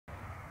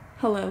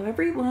Hello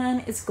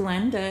everyone, it's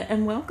Glenda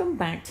and welcome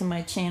back to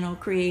my channel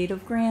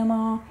Creative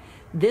Grandma.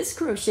 This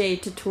crochet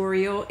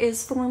tutorial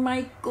is for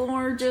my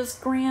gorgeous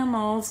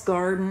grandma's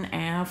garden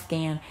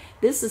Afghan.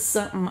 This is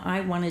something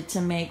I wanted to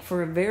make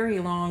for a very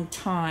long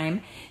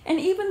time, and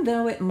even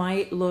though it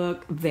might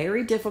look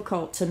very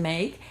difficult to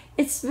make,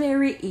 it's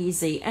very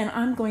easy, and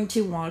I'm going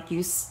to walk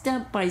you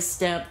step by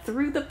step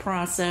through the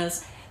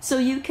process so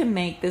you can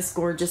make this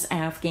gorgeous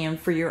Afghan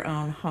for your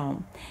own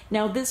home.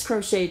 Now this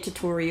crochet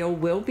tutorial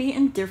will be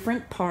in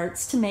different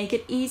parts to make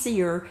it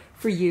easier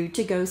for you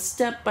to go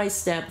step by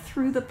step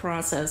through the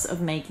process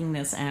of making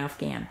this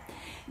Afghan.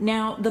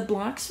 Now the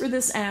blocks for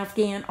this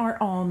Afghan are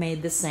all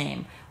made the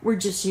same. We're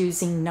just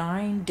using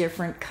 9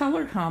 different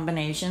color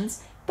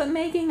combinations, but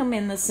making them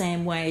in the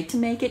same way to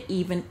make it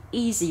even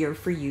easier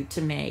for you to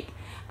make.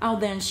 I'll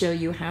then show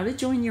you how to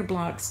join your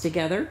blocks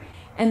together.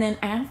 And then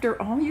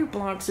after all your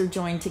blocks are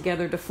joined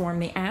together to form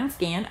the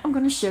Afghan, I'm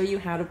going to show you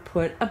how to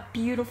put a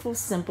beautiful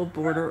simple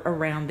border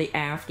around the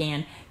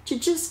Afghan to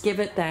just give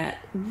it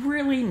that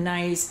really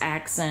nice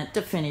accent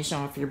to finish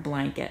off your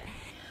blanket.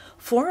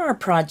 For our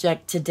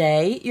project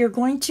today, you're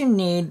going to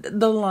need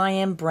the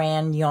Lion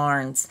Brand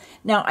yarns.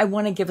 Now, I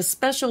want to give a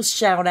special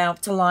shout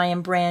out to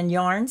Lion Brand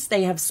Yarns.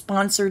 They have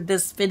sponsored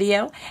this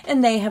video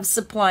and they have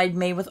supplied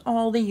me with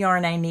all the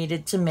yarn I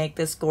needed to make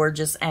this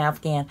gorgeous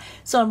Afghan.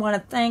 So I want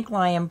to thank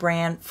Lion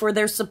Brand for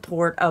their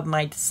support of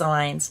my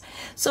designs.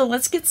 So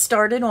let's get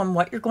started on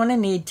what you're going to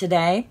need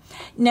today.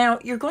 Now,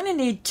 you're going to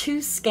need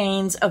 2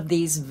 skeins of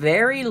these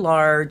very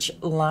large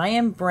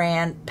Lion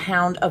Brand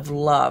Pound of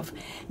Love.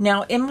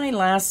 Now, in my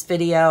last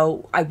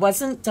video, I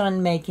wasn't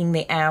done making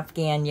the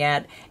Afghan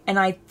yet, and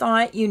I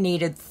thought you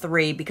needed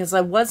 3 because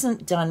I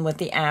wasn't done with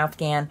the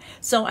Afghan.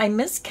 So I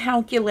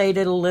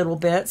miscalculated a little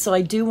bit, so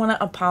I do want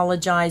to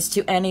apologize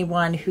to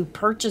anyone who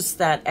purchased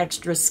that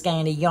extra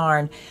skein of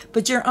yarn,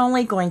 but you're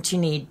only going to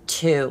need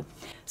 2.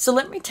 So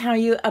let me tell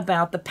you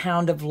about the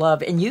Pound of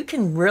Love, and you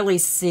can really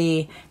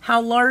see how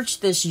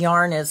large this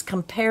yarn is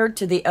compared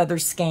to the other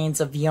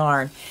skeins of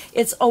yarn.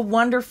 It's a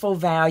wonderful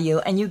value,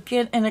 and you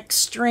get an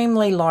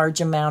extremely large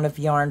amount of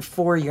yarn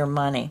for your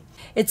money.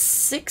 It's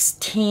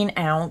 16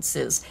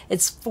 ounces.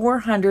 It's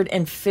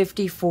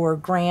 454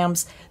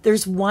 grams.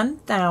 There's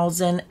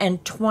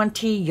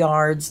 1,020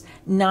 yards,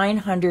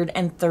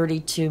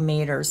 932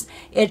 meters.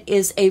 It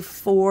is a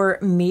 4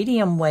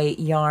 medium weight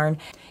yarn.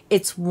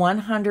 It's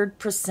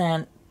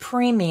 100%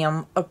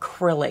 premium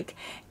acrylic,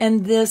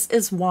 and this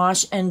is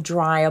wash and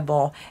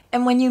dryable.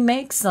 And when you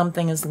make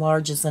something as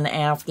large as an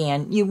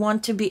Afghan, you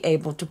want to be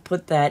able to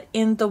put that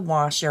in the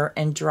washer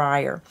and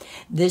dryer.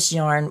 This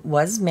yarn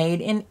was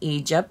made in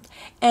Egypt,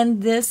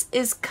 and this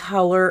is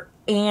color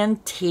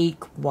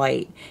antique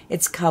white.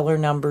 It's color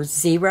number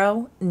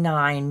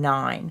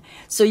 099.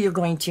 So you're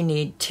going to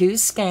need 2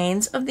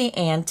 skeins of the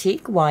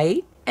antique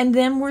white, and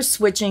then we're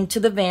switching to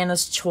the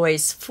Vanna's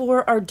Choice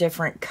for our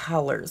different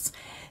colors.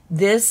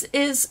 This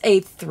is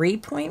a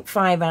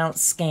 3.5 ounce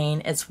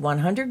skein. It's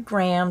 100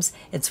 grams.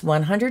 It's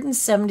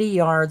 170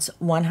 yards,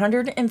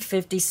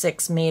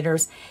 156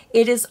 meters.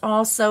 It is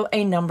also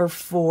a number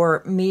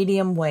 4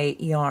 medium weight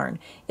yarn.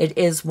 It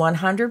is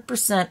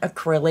 100%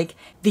 acrylic.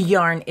 The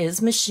yarn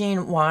is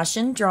machine wash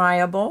and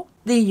dryable.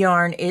 The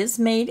yarn is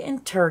made in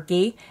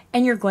Turkey,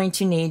 and you're going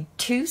to need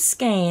 2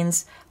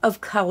 skeins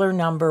of color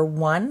number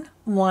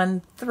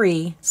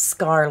 113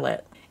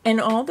 Scarlet. And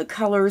all the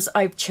colors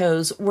I've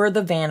chose were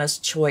the Vanna's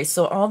Choice,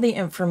 so all the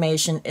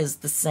information is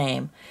the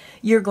same.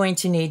 You're going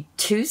to need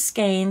 2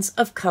 skeins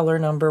of color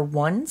number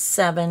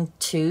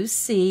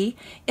 172C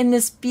in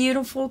this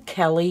beautiful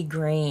Kelly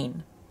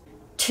green.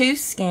 2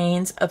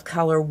 skeins of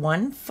color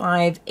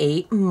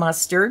 158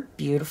 Mustard,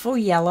 beautiful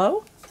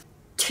yellow.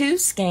 2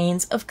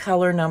 skeins of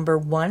color number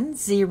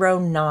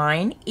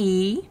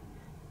 109E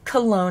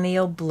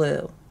Colonial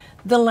Blue.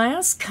 The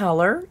last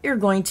color you're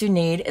going to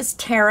need is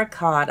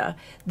Terracotta.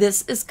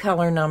 This is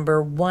color number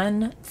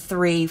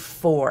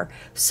 134,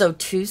 so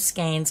 2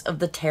 skeins of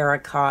the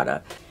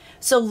Terracotta.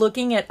 So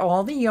looking at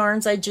all the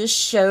yarns I just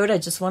showed, I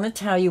just want to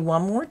tell you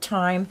one more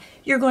time,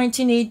 you're going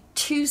to need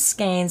 2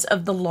 skeins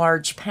of the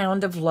large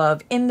Pound of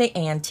Love in the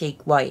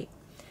antique white.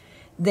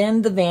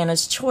 Then the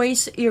Vanna's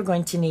Choice, you're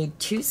going to need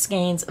 2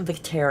 skeins of the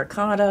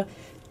Terracotta,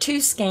 2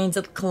 skeins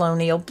of the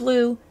Colonial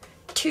Blue,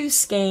 2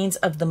 skeins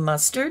of the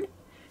Mustard,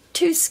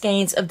 2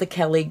 skeins of the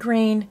Kelly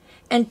green,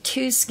 and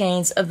 2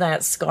 skeins of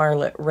that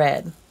Scarlet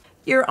red.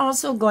 You're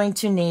also going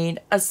to need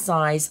a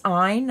size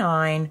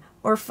I9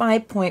 or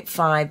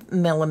 5.5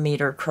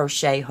 millimeter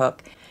crochet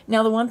hook.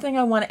 Now, the one thing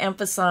I want to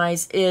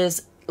emphasize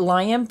is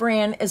Lion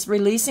Brand is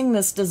releasing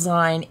this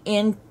design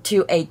in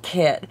to a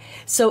kit.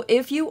 So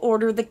if you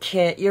order the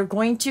kit, you're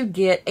going to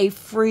get a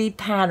free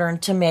pattern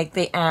to make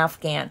the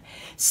Afghan.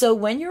 So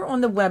when you're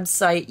on the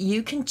website,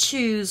 you can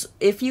choose,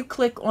 if you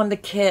click on the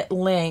kit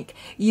link,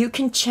 you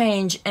can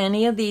change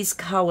any of these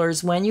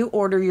colors. When you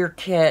order your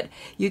kit,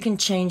 you can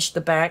change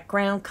the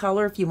background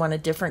color if you want a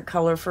different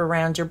color for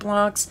around your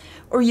blocks,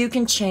 or you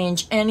can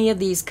change any of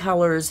these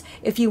colors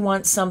if you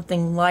want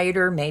something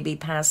lighter, maybe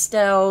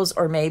pastels,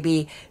 or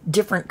maybe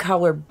different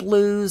color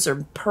blues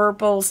or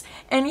purples,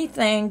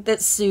 anything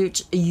that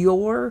suits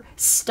your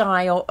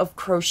style of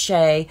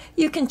crochet.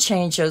 You can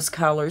change those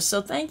colors.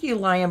 So thank you,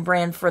 Lion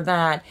Brand, for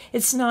that.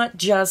 It's not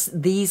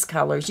just these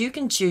colors. You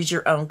can choose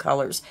your own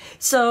colors.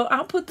 So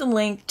I'll put the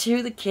link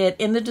to the kit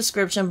in the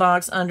description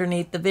box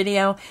underneath the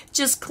video.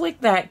 Just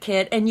click that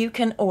kit and you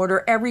can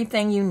order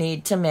everything you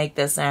need to make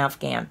this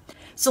Afghan.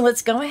 So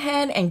let's go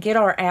ahead and get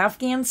our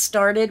Afghan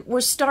started.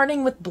 We're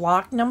starting with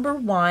block number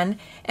 1,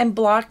 and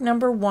block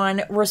number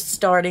 1, we're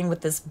starting with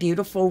this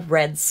beautiful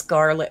red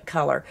scarlet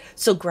color.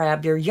 So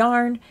grab your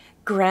yarn,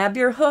 grab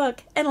your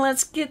hook, and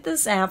let's get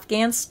this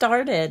Afghan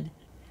started.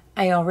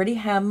 I already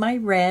have my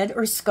red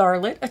or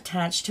scarlet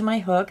attached to my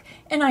hook,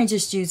 and I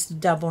just used a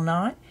double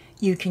knot.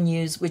 You can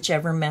use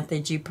whichever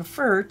method you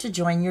prefer to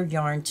join your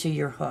yarn to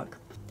your hook.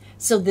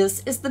 So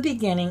this is the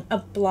beginning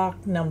of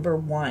block number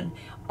 1.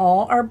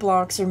 All our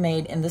blocks are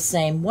made in the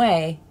same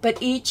way,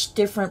 but each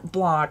different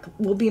block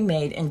will be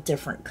made in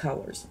different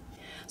colors.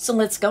 So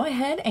let's go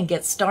ahead and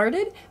get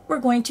started. We're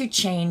going to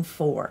chain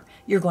 4.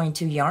 You're going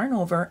to yarn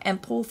over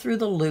and pull through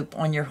the loop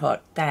on your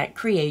hook. That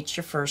creates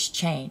your first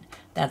chain.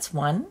 That's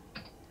 1,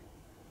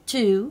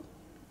 2,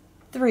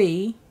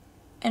 3,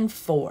 and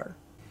 4.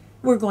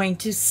 We're going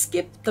to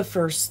skip the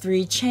first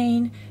 3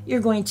 chain.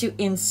 You're going to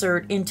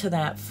insert into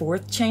that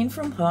 4th chain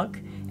from hook,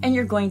 and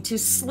you're going to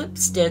slip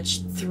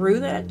stitch through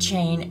that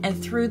chain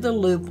and through the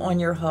loop on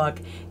your hook,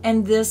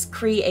 and this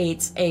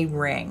creates a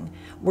ring.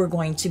 We're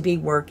going to be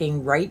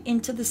working right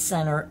into the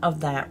center of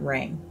that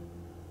ring.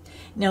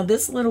 Now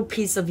this little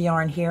piece of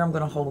yarn here I'm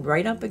going to hold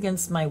right up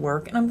against my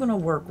work, and I'm going to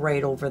work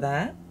right over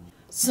that.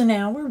 So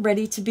now we're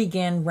ready to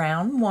begin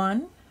round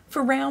 1.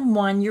 For round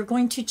 1, you're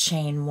going to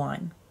chain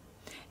 1.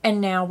 And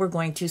now we're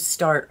going to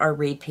start our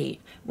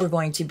repeat. We're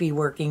going to be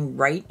working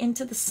right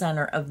into the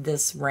center of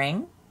this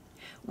ring.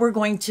 We're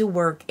going to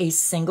work a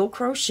single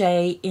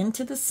crochet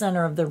into the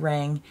center of the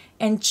ring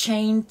and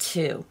chain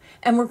 2.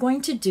 And we're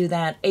going to do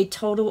that a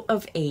total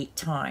of 8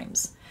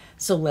 times.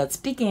 So let's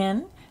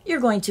begin. You're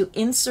going to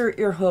insert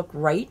your hook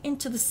right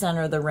into the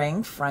center of the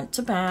ring, front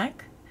to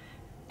back,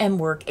 and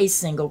work a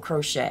single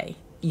crochet.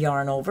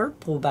 Yarn over,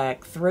 pull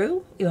back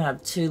through. You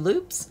have 2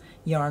 loops.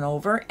 Yarn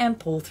over and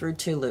pull through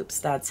 2 loops.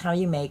 That's how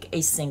you make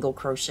a single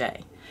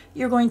crochet.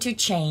 You're going to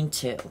chain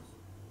 2.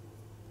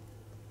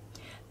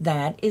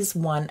 That is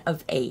 1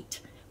 of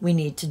 8. We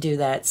need to do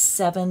that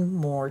 7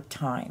 more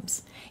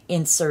times.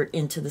 Insert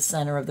into the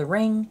center of the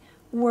ring,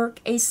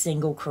 work a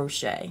single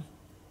crochet.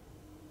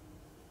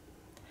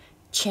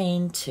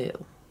 Chain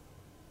 2.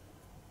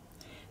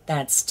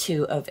 That's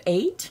 2 of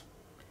 8.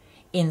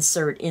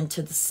 Insert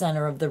into the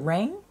center of the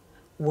ring,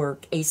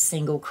 work a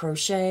single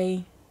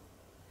crochet.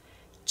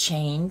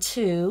 Chain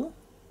 2,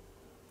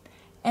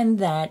 and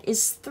that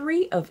is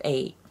 3 of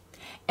 8.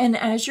 And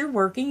as you're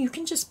working, you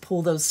can just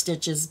pull those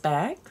stitches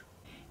back,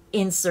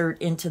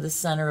 insert into the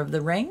center of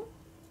the ring,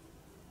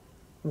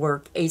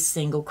 work a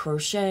single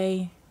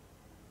crochet,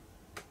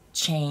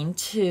 chain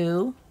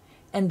 2,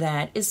 and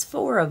that is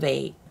 4 of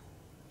 8.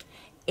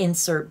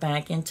 Insert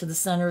back into the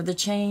center of the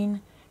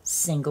chain,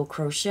 single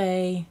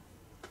crochet,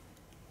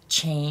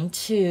 chain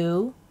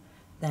 2,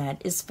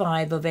 that is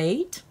 5 of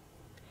 8.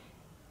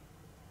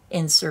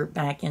 Insert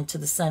back into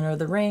the center of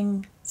the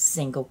ring,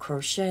 single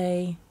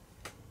crochet,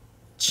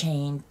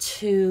 chain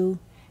 2,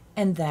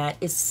 and that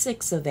is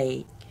 6 of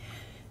 8.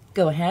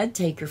 Go ahead,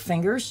 take your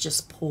fingers,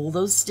 just pull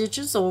those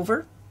stitches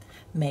over,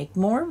 make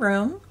more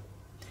room,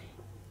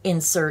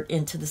 insert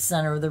into the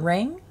center of the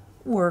ring,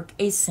 work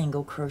a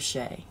single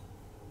crochet,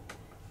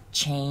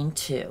 chain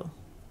 2.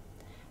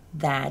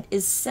 That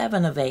is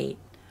 7 of 8.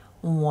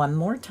 One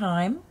more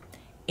time,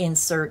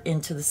 insert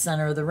into the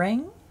center of the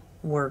ring,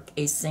 work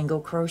a single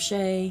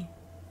crochet,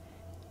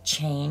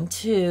 chain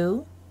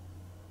 2,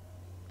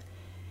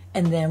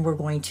 and then we're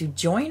going to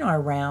join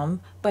our round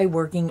by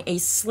working a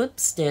slip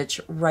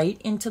stitch right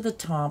into the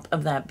top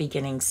of that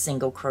beginning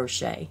single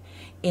crochet.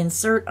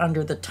 Insert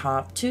under the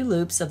top 2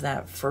 loops of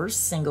that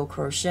first single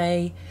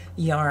crochet,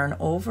 yarn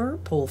over,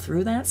 pull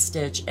through that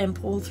stitch, and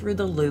pull through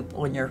the loop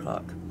on your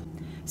hook.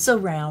 So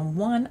round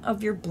 1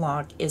 of your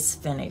block is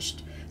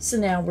finished. So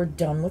now we're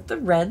done with the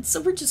red,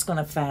 so we're just going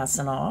to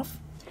fasten off.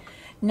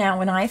 Now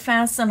when I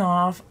fasten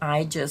off,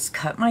 I just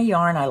cut my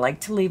yarn. I like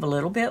to leave a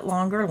little bit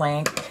longer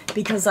length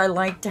because I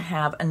like to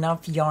have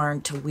enough yarn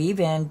to weave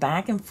in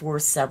back and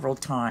forth several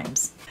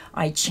times.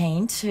 I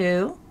chain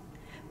 2,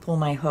 pull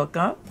my hook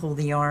up, pull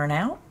the yarn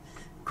out,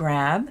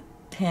 grab,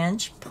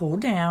 pinch, pull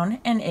down,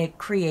 and it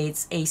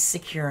creates a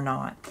secure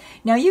knot.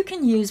 Now you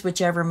can use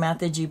whichever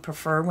method you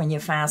prefer when you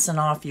fasten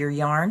off your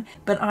yarn,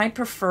 but I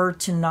prefer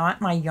to knot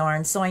my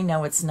yarn so I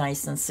know it's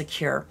nice and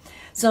secure.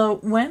 So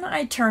when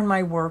I turn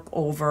my work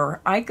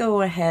over, I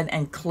go ahead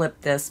and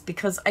clip this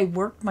because I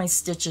worked my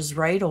stitches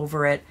right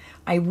over it.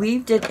 I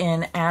weaved it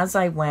in as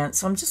I went,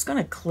 so I'm just going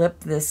to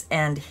clip this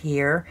end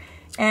here.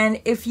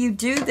 And if you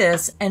do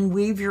this and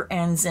weave your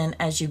ends in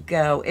as you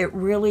go, it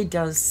really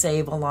does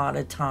save a lot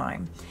of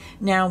time.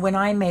 Now, when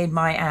I made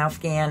my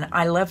Afghan,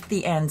 I left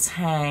the ends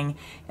hang,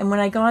 and when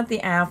I got the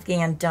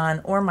Afghan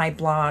done, or my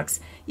blocks,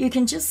 you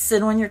can just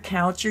sit on your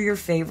couch or your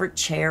favorite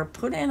chair,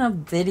 put in a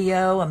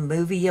video, a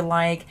movie you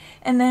like,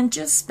 and then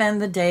just spend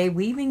the day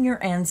weaving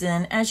your ends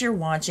in as you're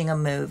watching a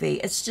movie.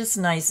 It's just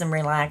nice and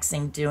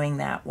relaxing doing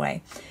that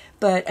way.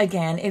 But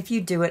again, if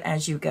you do it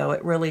as you go,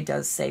 it really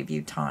does save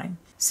you time.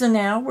 So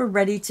now we're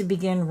ready to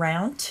begin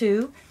round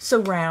 2.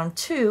 So round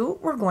 2,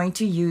 we're going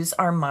to use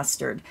our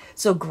mustard.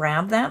 So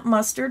grab that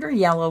mustard or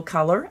yellow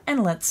color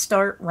and let's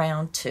start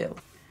round 2.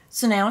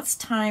 So now it's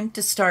time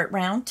to start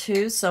round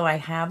 2. So I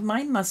have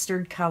my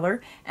mustard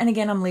color, and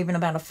again I'm leaving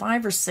about a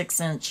 5 or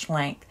 6 inch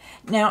length.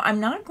 Now I'm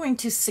not going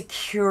to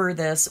secure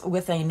this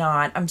with a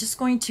knot, I'm just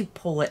going to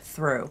pull it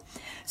through.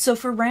 So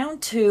for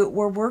round 2,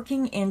 we're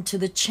working into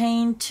the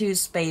chain 2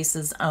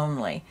 spaces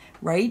only,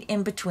 right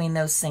in between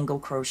those single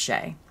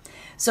crochet.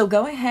 So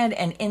go ahead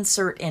and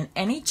insert in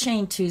any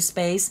chain 2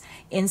 space,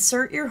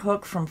 insert your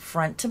hook from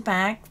front to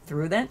back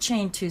through that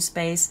chain 2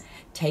 space,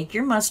 take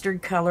your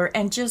mustard color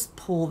and just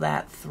pull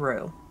that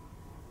through.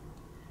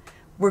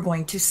 We're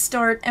going to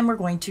start and we're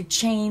going to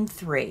chain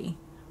 3.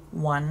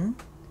 1,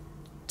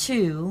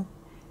 2,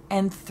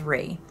 and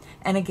 3.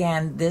 And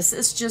again, this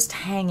is just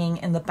hanging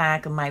in the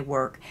back of my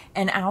work,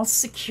 and I'll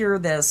secure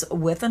this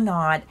with a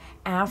knot.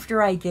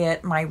 After I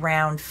get my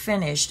round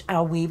finished,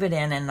 I'll weave it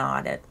in and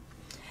knot it.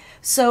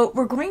 So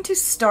we're going to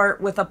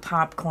start with a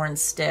popcorn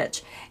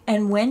stitch,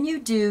 and when you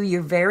do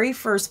your very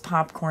first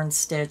popcorn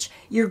stitch,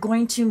 you're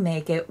going to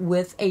make it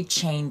with a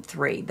chain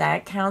 3.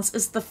 That counts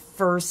as the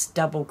first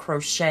double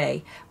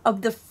crochet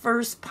of the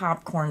first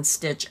popcorn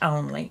stitch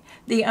only.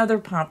 The other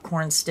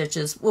popcorn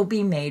stitches will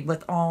be made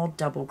with all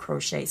double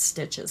crochet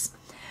stitches.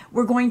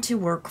 We're going to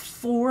work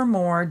 4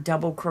 more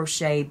double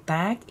crochet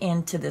back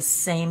into the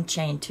same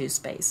chain 2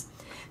 space.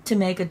 To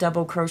make a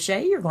double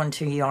crochet, you're going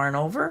to yarn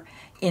over,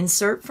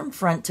 insert from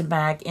front to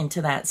back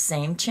into that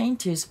same chain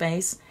 2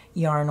 space,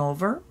 yarn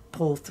over,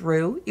 pull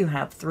through, you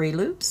have 3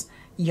 loops,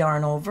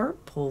 yarn over,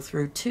 pull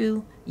through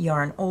 2,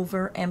 yarn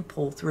over, and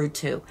pull through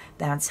 2.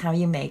 That's how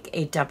you make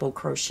a double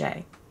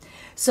crochet.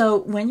 So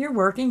when you're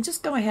working,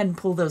 just go ahead and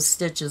pull those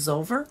stitches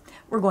over.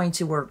 We're going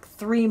to work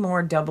 3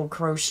 more double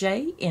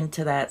crochet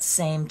into that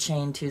same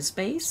chain 2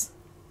 space.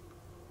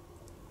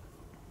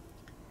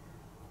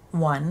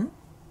 1,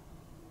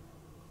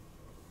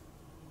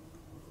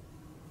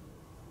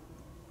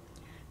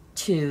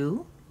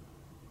 2,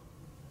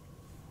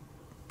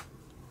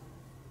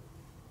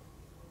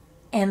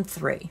 and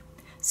 3.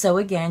 So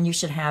again, you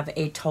should have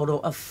a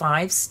total of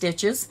 5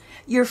 stitches.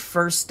 Your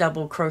first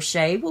double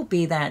crochet will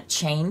be that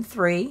chain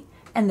 3,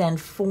 and then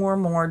 4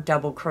 more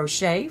double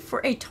crochet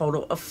for a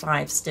total of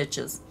 5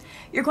 stitches.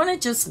 You're going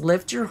to just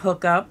lift your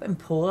hook up and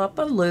pull up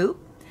a loop.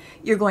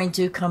 You're going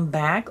to come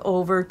back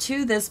over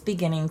to this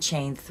beginning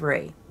chain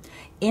 3.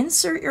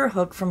 Insert your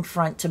hook from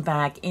front to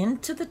back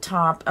into the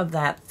top of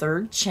that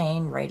 3rd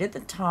chain right at the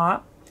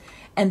top,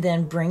 and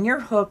then bring your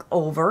hook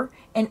over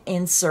and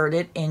insert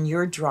it in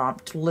your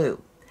dropped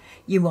loop.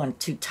 You want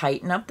to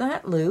tighten up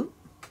that loop,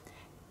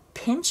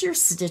 pinch your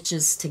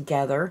stitches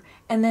together,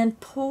 and then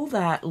pull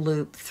that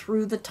loop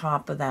through the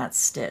top of that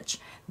stitch.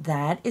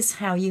 That is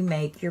how you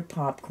make your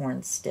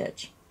popcorn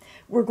stitch.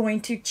 We're going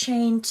to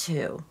chain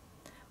 2,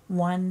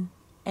 1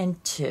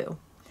 and 2.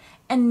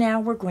 And now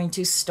we're going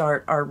to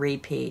start our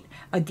repeat.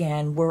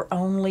 Again, we're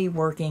only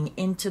working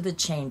into the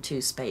chain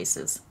 2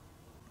 spaces.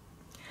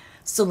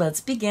 So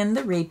let's begin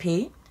the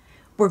repeat.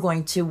 We're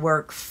going to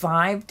work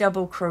 5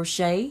 double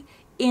crochet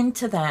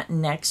into that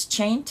next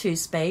chain 2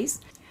 space.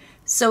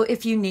 So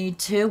if you need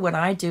to, what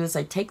I do is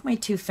I take my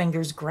 2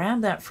 fingers,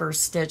 grab that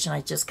first stitch, and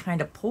I just kind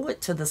of pull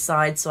it to the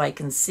side so I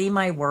can see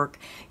my work.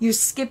 You're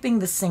skipping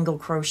the single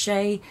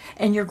crochet,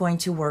 and you're going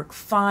to work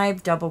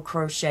 5 double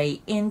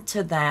crochet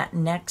into that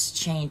next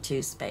chain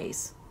 2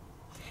 space.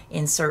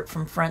 Insert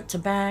from front to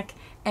back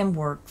and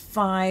work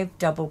 5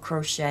 double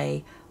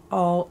crochet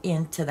all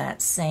into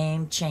that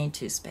same chain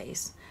 2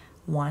 space.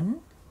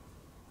 1,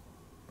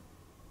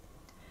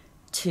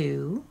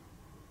 2,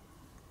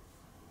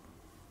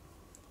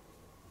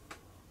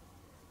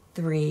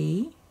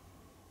 3,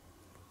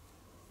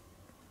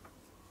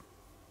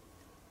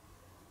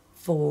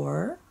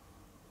 4,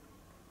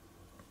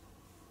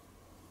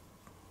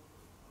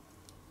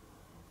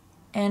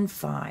 and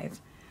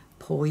 5.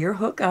 Pull your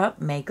hook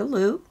up, make a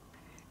loop,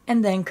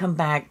 and then come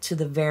back to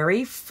the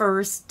very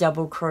first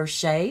double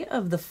crochet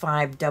of the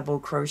 5 double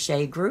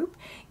crochet group.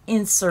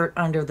 Insert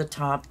under the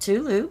top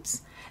 2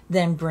 loops,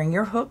 then bring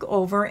your hook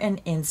over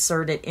and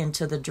insert it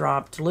into the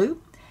dropped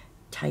loop.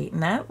 Tighten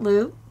that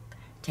loop,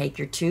 Take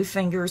your 2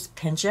 fingers,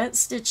 pinch that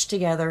stitch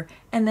together,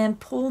 and then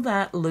pull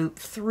that loop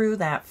through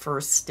that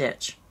first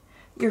stitch.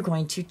 You're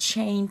going to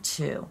chain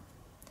 2.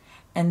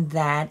 And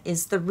that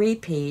is the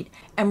repeat,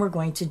 and we're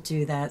going to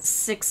do that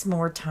 6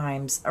 more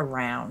times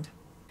around.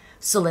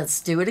 So let's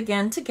do it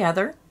again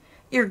together.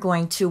 You're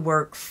going to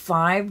work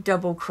 5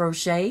 double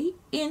crochet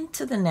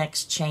into the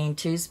next chain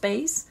 2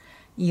 space,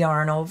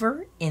 yarn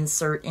over,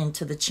 insert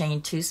into the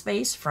chain 2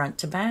 space front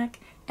to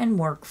back, and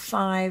work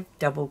 5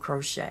 double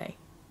crochet.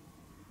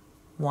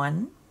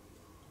 1,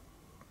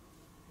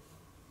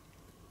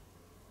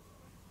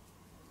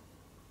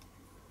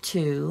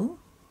 2,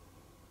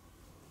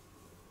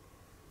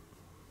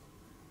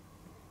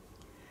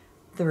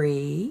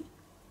 3,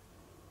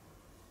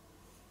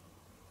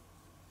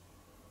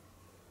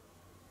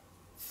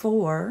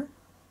 4,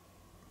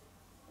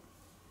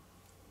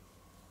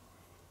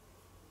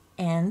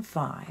 and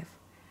 5.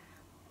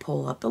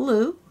 Pull up a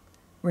loop,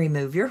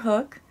 remove your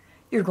hook.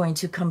 You're going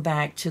to come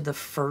back to the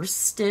first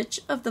stitch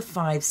of the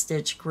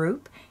 5-stitch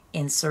group,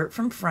 insert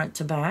from front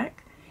to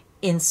back,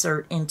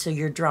 insert into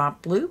your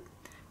drop loop,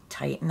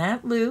 tighten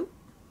that loop,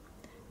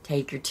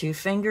 take your 2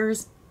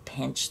 fingers,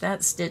 pinch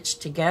that stitch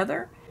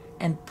together,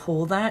 and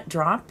pull that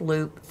drop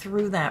loop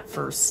through that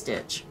first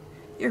stitch.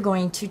 You're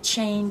going to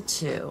chain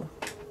 2,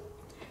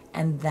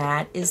 and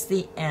that is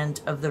the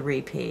end of the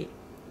repeat.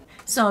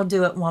 So I'll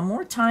do it one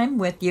more time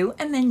with you,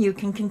 and then you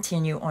can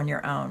continue on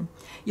your own.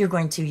 You're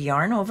going to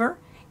yarn over,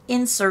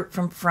 insert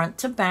from front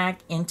to back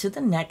into the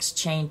next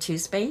chain 2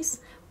 space,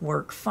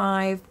 work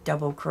 5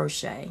 double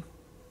crochet.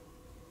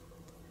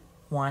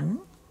 1,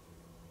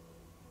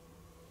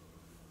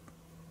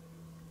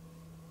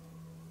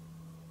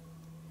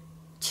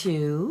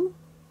 2,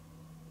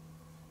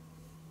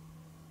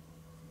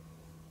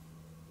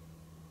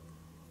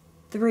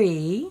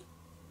 3,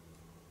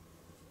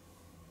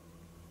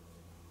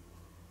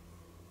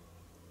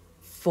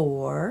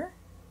 4,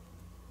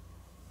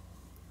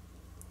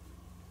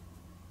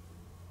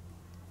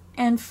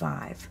 and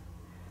 5.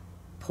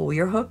 Pull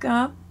your hook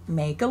up,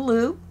 make a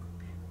loop,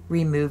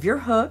 remove your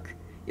hook.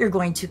 You're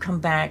going to come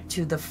back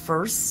to the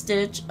first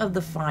stitch of the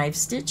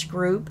 5-stitch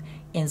group,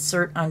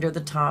 insert under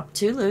the top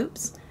 2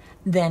 loops,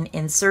 then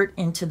insert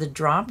into the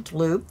dropped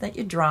loop that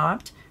you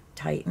dropped,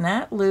 tighten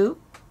that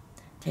loop,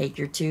 take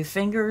your 2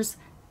 fingers,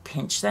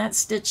 pinch that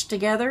stitch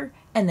together,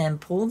 and then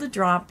pull the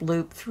drop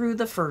loop through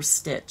the first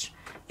stitch.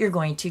 You're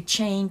going to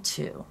chain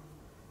 2.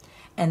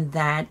 And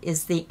that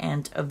is the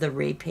end of the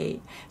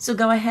repeat. So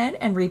go ahead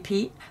and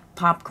repeat.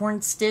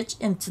 Popcorn stitch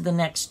into the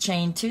next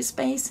chain 2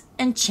 space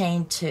and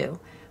chain 2.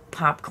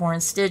 Popcorn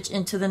stitch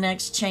into the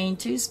next chain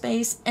 2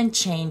 space and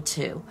chain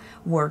 2.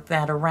 Work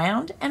that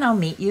around, and I'll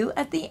meet you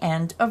at the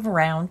end of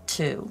round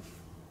 2.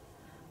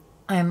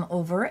 I'm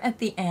over at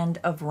the end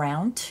of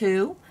round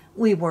 2.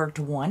 We worked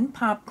 1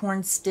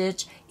 popcorn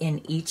stitch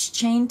in each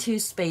chain 2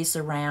 space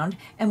around,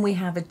 and we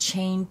have a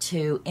chain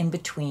 2 in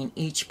between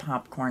each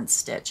popcorn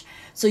stitch.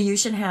 So you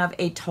should have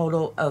a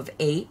total of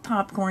 8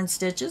 popcorn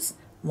stitches.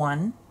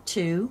 1,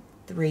 2,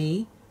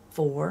 3,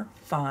 4,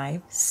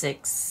 5,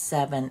 6,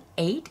 7,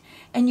 8,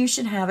 and you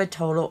should have a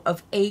total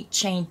of 8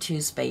 chain 2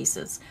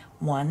 spaces.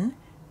 1,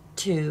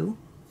 2,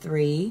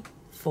 3,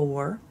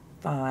 4,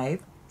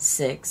 5,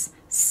 6,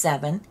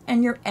 7,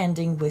 and you're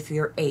ending with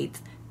your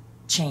 8th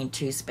chain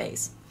 2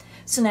 space.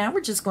 So now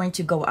we're just going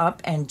to go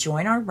up and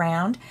join our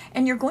round,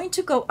 and you're going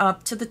to go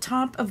up to the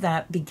top of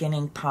that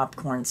beginning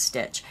popcorn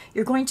stitch.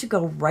 You're going to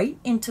go right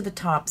into the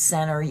top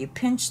center. You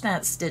pinch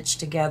that stitch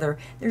together.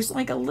 There's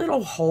like a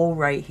little hole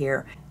right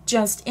here.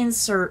 Just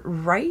insert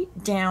right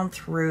down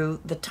through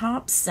the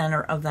top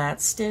center of that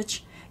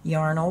stitch,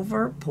 yarn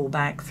over, pull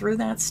back through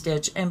that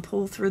stitch, and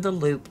pull through the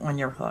loop on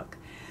your hook.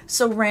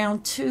 So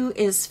round 2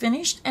 is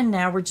finished, and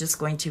now we're just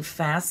going to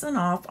fasten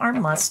off our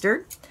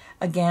mustard.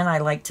 Again, I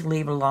like to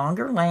leave a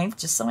longer length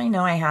just so I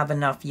know I have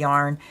enough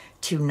yarn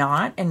to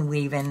knot and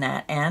weave in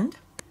that end.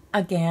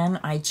 Again,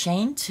 I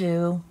chain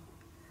 2,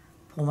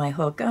 pull my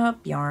hook up,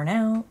 yarn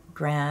out,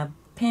 grab,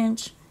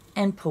 pinch,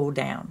 and pull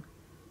down.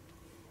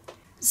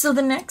 So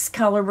the next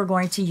color we're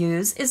going to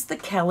use is the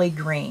Kelly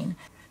green.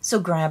 So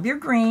grab your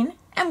green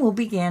and we'll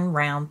begin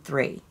round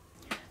 3.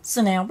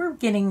 So now we're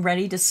getting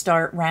ready to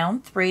start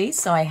round 3.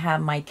 So I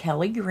have my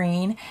Kelly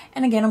green,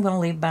 and again, I'm going to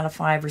leave about a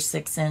 5 or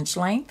 6 inch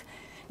length.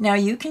 Now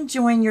you can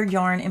join your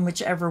yarn in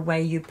whichever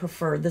way you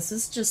prefer. This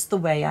is just the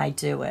way I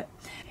do it.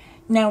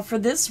 Now for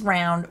this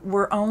round,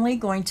 we're only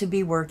going to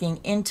be working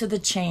into the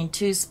chain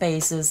 2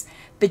 spaces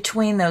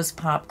between those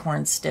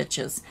popcorn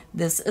stitches.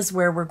 This is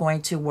where we're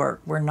going to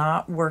work. We're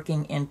not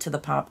working into the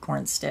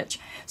popcorn stitch.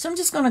 So I'm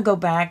just going to go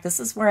back. This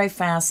is where I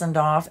fastened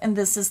off, and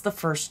this is the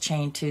first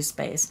chain 2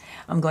 space.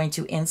 I'm going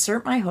to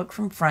insert my hook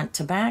from front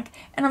to back,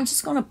 and I'm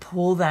just going to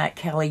pull that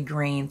Kelly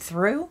green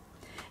through,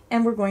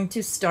 and we're going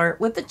to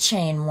start with a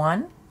chain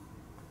 1.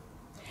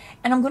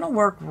 And I'm going to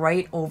work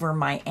right over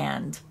my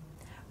end.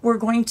 We're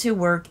going to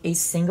work a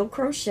single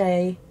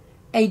crochet,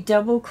 a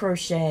double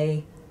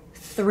crochet,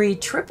 3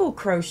 triple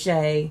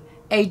crochet,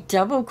 a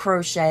double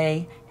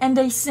crochet, and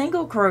a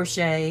single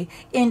crochet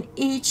in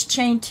each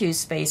chain 2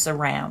 space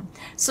around.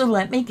 So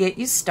let me get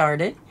you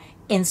started.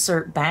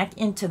 Insert back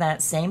into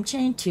that same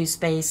chain 2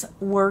 space,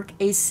 work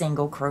a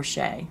single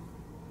crochet.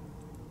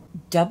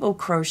 Double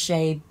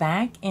crochet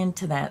back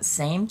into that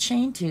same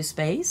chain 2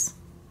 space.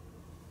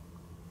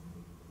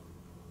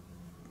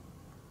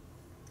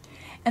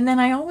 And then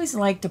I always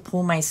like to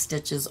pull my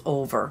stitches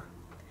over.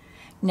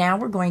 Now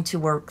we're going to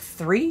work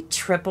 3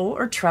 triple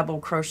or treble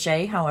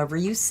crochet, however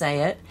you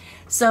say it.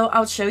 So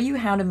I'll show you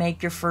how to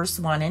make your first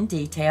one in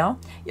detail.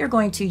 You're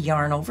going to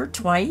yarn over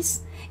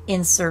twice,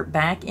 insert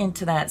back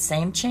into that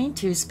same chain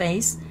 2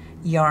 space,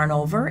 yarn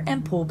over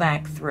and pull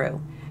back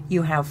through.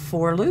 You have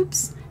 4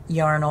 loops,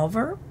 yarn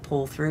over,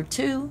 pull through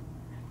 2,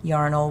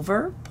 yarn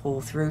over,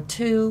 pull through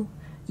 2,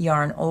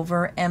 yarn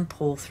over and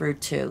pull through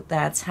 2.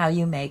 That's how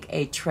you make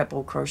a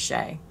triple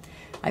crochet.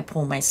 I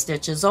pull my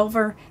stitches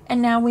over, and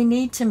now we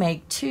need to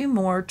make 2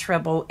 more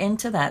treble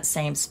into that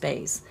same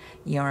space.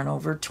 Yarn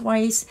over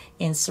twice,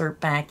 insert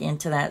back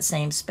into that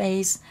same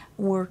space,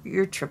 work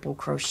your triple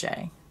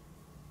crochet.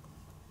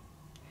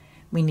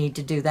 We need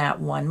to do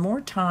that one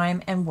more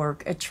time and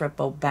work a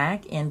triple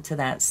back into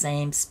that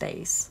same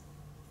space.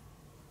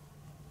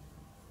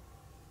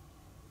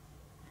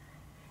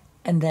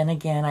 And then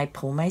again, I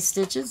pull my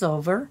stitches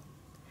over.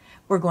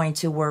 We're going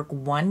to work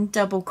 1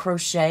 double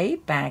crochet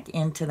back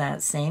into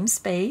that same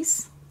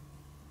space.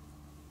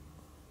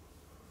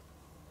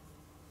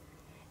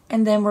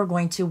 And then we're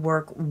going to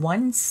work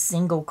 1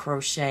 single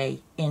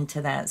crochet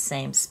into that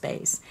same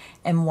space.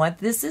 And what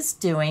this is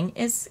doing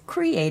is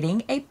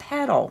creating a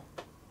petal.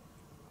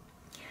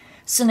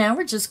 So now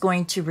we're just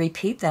going to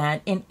repeat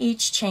that in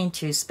each chain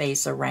 2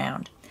 space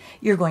around.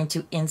 You're going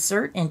to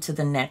insert into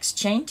the next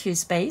chain 2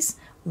 space,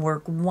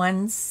 work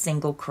 1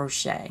 single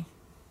crochet.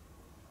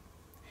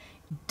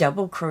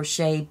 Double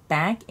crochet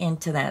back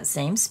into that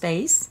same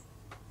space.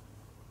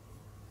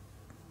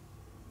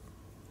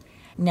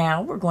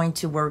 Now we're going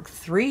to work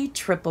 3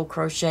 triple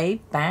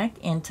crochet back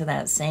into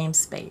that same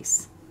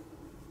space.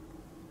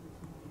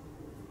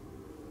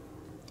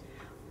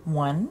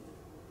 1,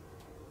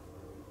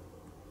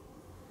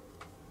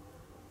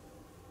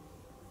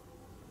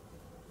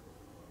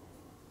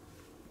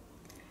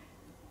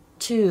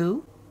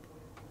 2,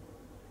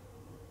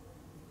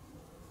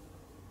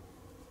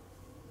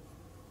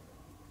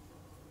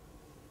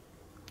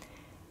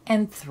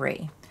 and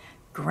 3.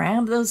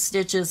 Grab those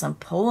stitches and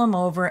pull them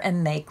over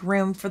and make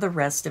room for the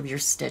rest of your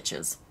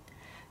stitches.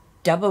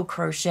 Double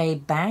crochet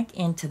back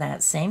into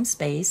that same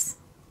space,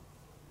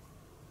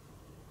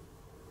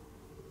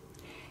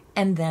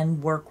 and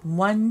then work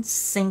 1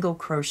 single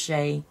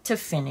crochet to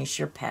finish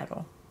your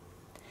petal.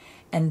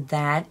 And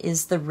that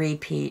is the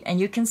repeat, and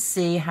you can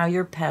see how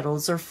your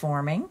petals are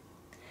forming.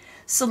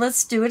 So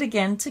let's do it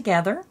again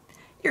together.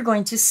 You're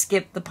going to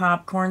skip the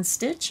popcorn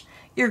stitch.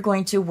 You're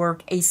going to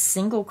work a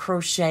single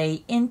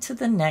crochet into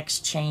the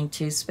next chain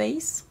 2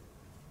 space,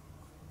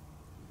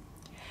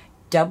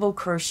 double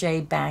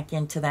crochet back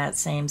into that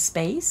same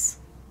space,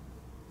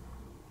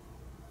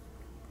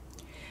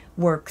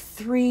 work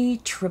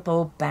 3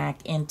 triple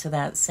back into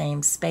that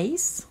same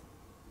space,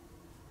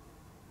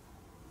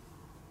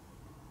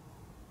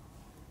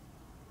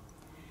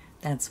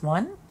 that's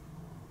 1,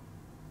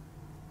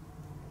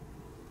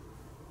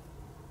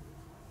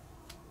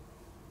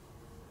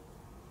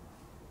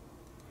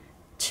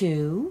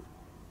 2,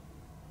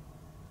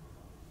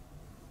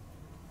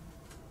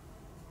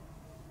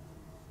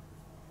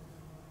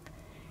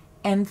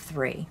 and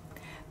 3.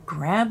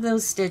 Grab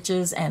those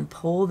stitches and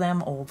pull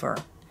them over.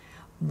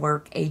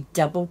 Work a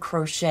double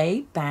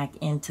crochet back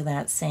into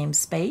that same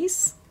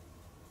space,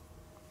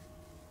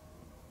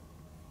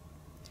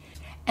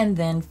 and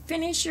then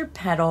finish your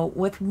petal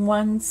with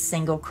 1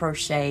 single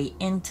crochet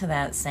into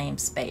that same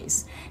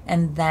space.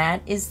 And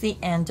that is the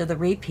end of the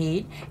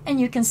repeat, and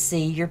you can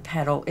see your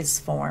petal is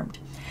formed.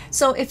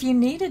 So if you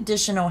need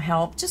additional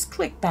help, just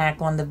click back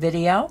on the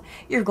video.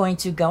 You're going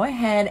to go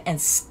ahead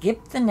and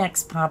skip the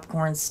next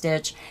popcorn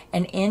stitch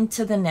and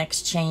into the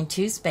next chain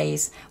 2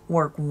 space,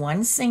 work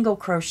 1 single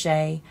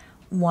crochet,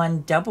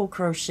 1 double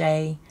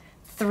crochet,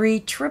 3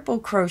 triple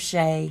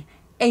crochet,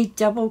 a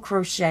double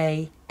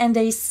crochet, and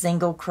a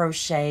single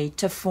crochet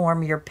to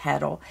form your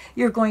petal.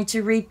 You're going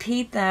to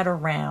repeat that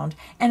around,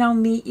 and I'll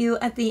meet you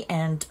at the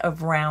end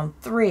of round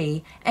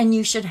 3, and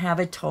you should have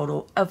a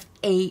total of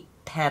 8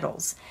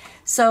 petals.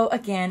 So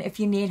again, if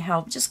you need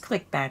help, just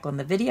click back on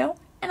the video,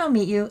 and I'll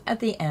meet you at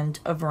the end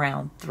of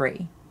round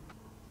 3.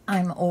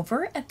 I'm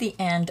over at the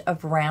end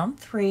of round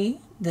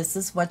 3. This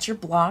is what your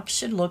block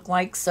should look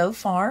like so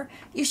far.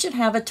 You should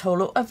have a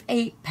total of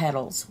 8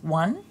 petals.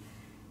 1,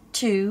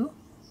 2,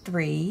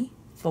 3,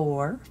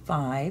 4,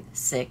 5,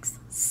 6,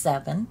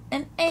 7,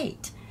 and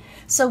 8.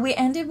 So we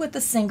ended with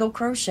a single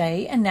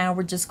crochet, and now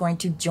we're just going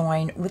to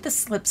join with a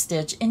slip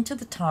stitch into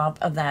the top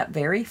of that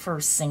very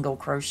first single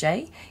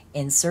crochet.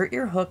 Insert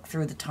your hook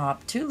through the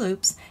top 2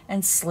 loops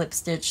and slip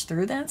stitch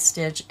through that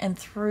stitch and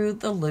through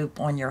the loop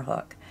on your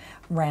hook.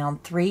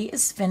 Round 3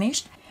 is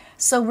finished.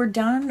 So we're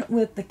done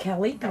with the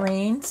Kelly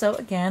green. So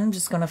again, I'm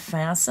just going to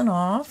fasten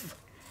off.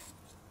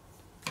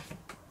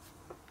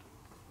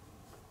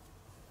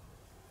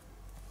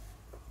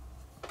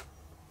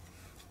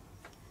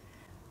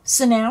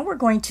 So now we're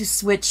going to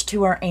switch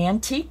to our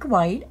antique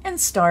white and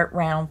start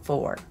round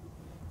 4.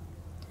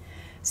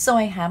 So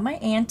I have my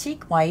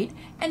antique white,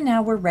 and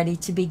now we're ready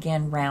to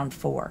begin round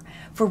 4.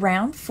 For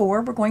round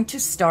 4, we're going to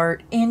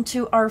start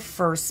into our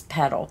first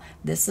petal.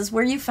 This is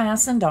where you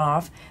fastened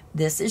off.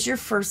 This is your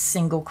first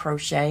single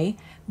crochet.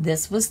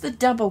 This was the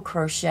double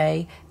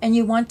crochet, and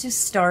you want to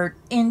start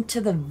into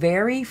the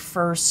very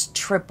first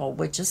triple,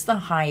 which is the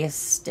highest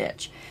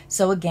stitch.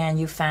 So again,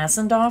 you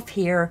fastened off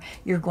here.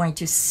 You're going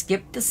to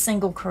skip the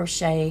single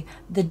crochet,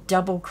 the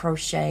double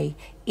crochet,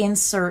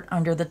 insert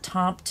under the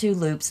top 2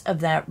 loops of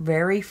that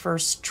very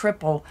first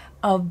triple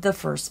of the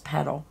first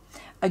petal.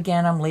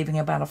 Again, I'm leaving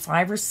about a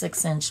 5 or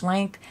 6 inch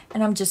length,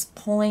 and I'm just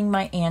pulling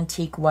my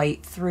antique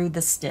white through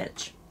the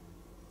stitch.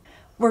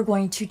 We're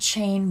going to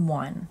chain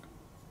 1.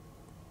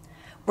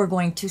 We're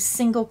going to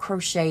single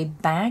crochet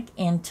back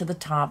into the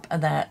top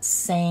of that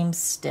same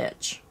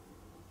stitch.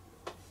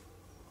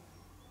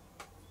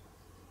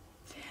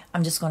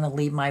 I'm just going to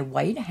leave my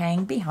white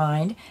hang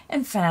behind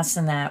and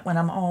fasten that when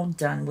I'm all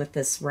done with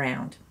this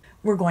round.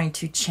 We're going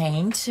to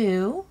chain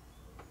 2,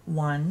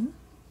 1,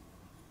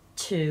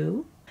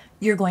 2.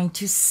 You're going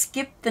to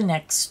skip the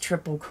next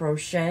triple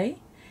crochet,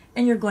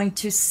 and you're going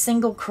to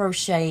single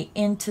crochet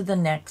into the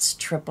next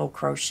triple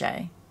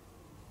crochet.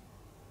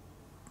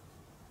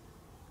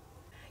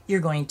 You're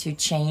going to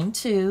chain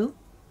 2.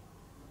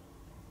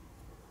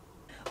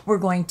 We're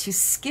going to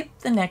skip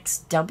the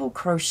next double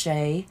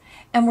crochet,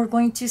 and we're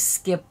going to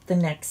skip the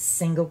next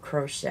single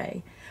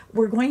crochet.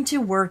 We're going to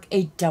work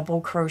a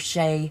double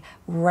crochet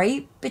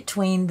right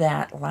between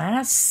that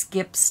last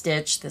skip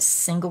stitch, the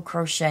single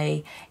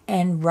crochet,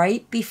 and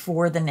right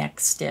before the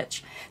next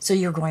stitch. So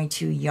you're going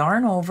to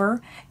yarn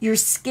over, you're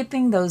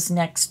skipping those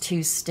next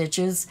 2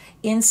 stitches,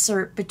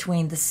 insert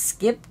between the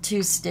skip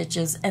 2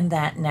 stitches and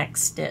that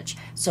next stitch.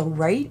 So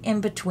right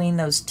in between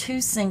those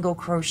 2 single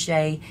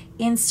crochet,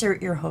 insert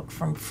your hook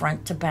from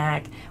front to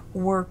back,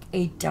 work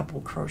a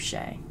double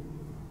crochet.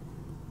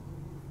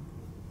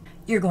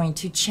 You're going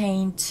to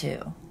chain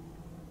 2.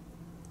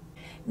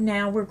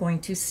 Now we're going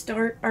to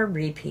start our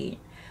repeat.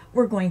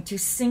 We're going to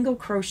single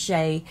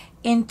crochet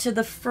into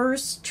the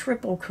first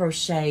triple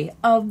crochet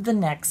of the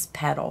next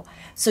petal.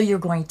 So you're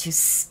going to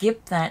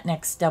skip that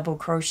next double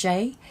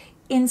crochet,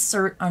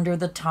 insert under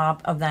the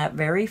top of that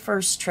very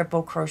first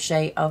triple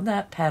crochet of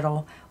that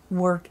petal,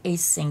 work a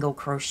single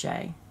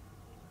crochet.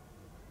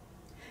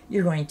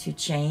 You're going to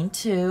chain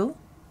 2.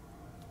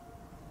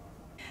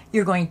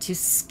 You're going to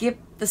skip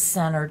the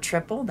center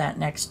triple, that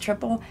next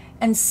triple,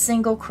 and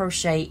single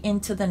crochet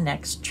into the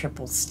next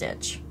triple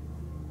stitch.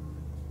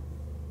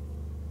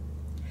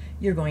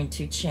 You're going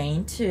to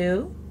chain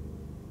 2.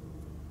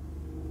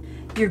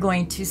 You're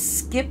going to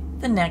skip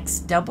the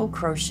next double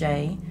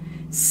crochet,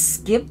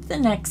 skip the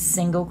next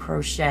single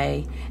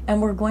crochet,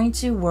 and we're going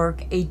to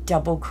work a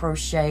double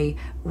crochet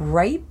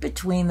right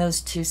between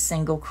those 2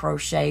 single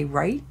crochet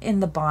right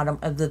in the bottom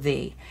of the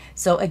V.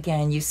 So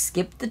again, you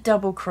skip the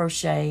double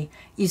crochet,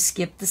 you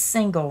skip the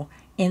single,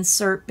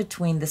 insert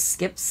between the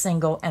skip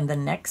single and the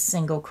next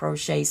single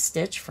crochet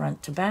stitch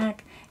front to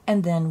back,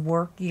 and then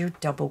work your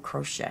double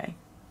crochet.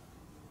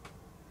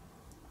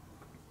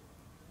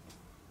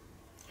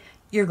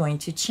 You're going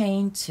to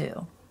chain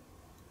 2.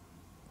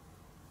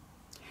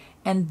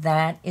 And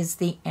that is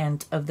the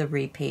end of the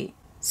repeat.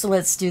 So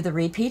let's do the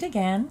repeat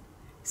again.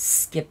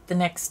 Skip the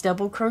next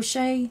double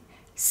crochet,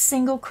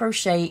 single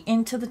crochet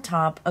into the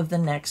top of the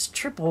next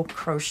triple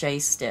crochet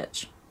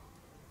stitch.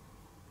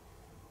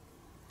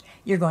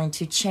 You're going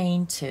to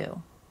chain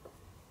 2.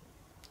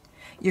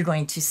 You're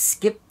going to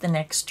skip the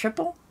next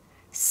triple,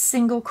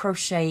 single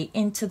crochet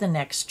into the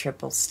next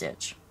triple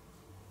stitch.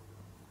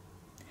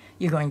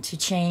 You're going to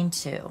chain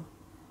 2.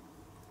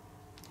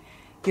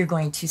 You're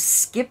going to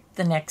skip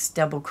the next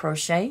double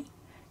crochet,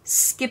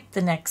 skip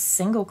the next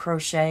single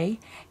crochet,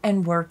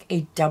 and work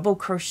a double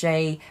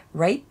crochet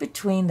right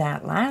between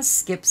that last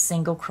skip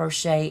single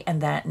crochet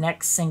and that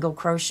next single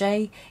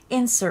crochet,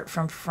 insert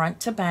from front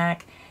to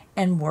back,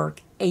 and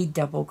work a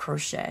double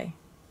crochet.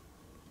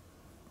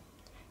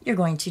 You're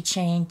going to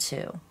chain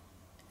 2.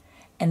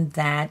 And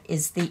that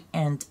is the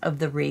end of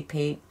the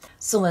repeat.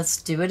 So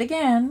let's do it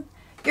again.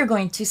 You're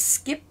going to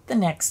skip the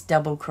next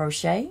double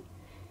crochet,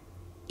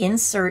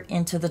 insert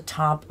into the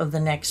top of the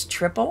next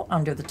triple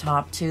under the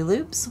top 2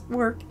 loops,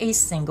 work a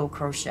single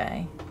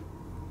crochet,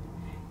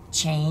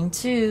 chain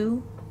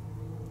 2,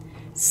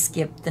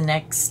 skip the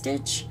next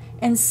stitch,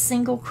 and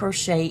single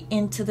crochet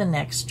into the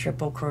next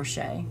triple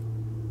crochet.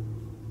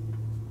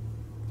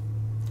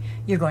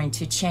 You're going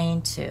to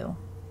chain 2.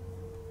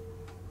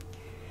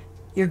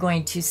 You're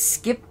going to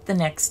skip the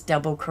next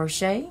double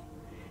crochet,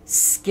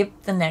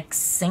 skip the next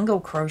single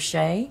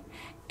crochet,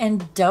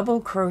 and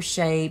double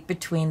crochet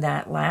between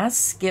that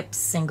last skip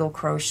single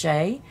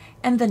crochet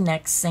and the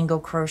next single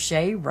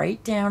crochet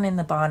right down in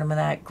the bottom of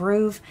that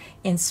groove.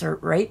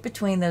 Insert right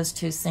between those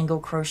 2 single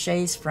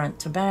crochets front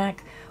to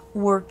back,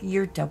 work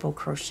your double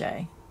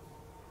crochet.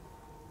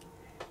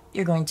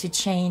 You're going to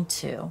chain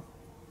 2.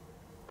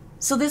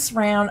 So this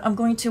round, I'm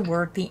going to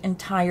work the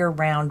entire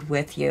round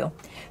with you.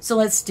 So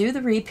let's do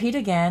the repeat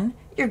again.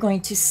 you're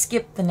going to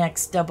skip the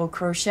next double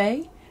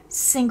crochet,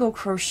 single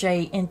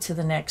crochet into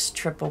the next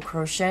triple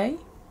crochet,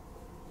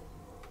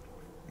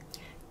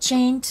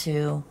 chain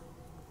 2,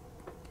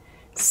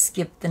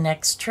 skip the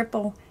next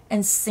triple,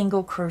 and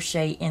single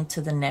crochet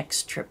into the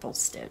next triple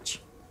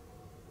stitch.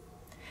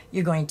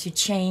 You're going to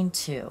chain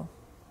 2.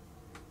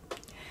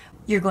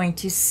 You're going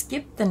to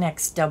skip the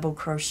next double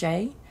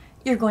crochet,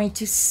 you're going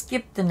to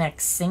skip the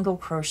next single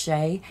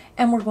crochet,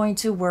 and we're going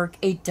to work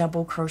a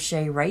double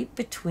crochet right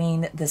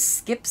between the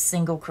skip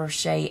single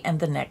crochet and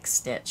the next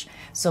stitch.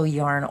 So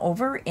yarn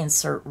over,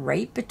 insert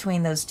right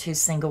between those 2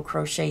 single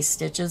crochet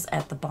stitches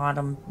at the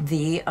bottom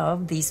V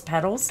of these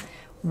petals,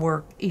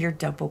 work your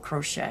double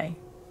crochet,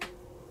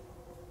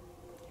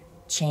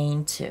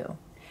 chain 2.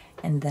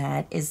 And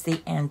that is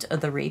the end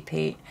of the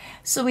repeat.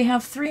 So we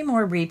have 3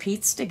 more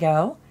repeats to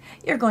go.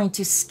 You're going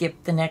to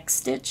skip the next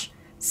stitch,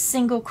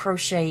 single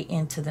crochet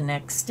into the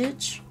next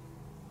stitch,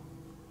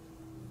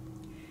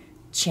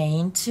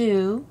 chain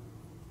 2,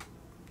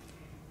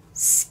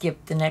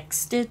 skip the next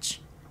stitch,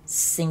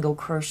 single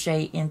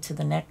crochet into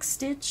the next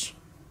stitch,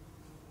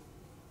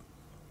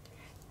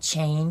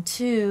 chain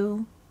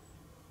 2.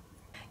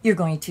 You're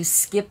going to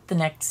skip the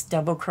next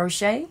double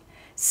crochet,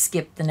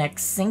 skip the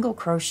next single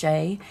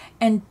crochet,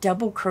 and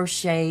double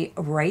crochet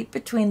right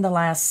between the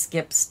last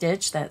skip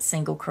stitch, that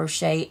single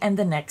crochet, and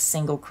the next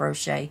single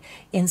crochet.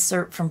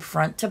 Insert from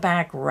front to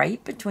back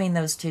right between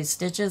those 2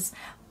 stitches,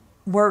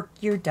 work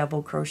your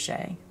double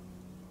crochet.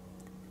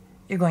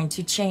 You're going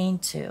to chain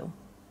 2,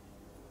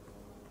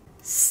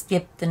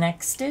 skip the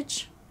next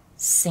stitch,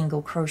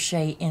 single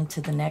crochet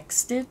into the next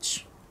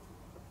stitch,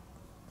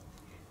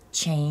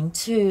 chain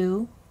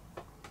 2,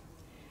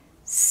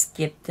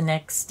 skip the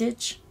next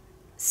stitch,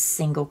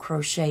 single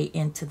crochet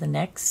into the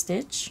next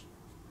stitch,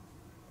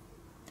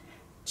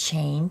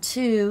 chain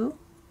 2.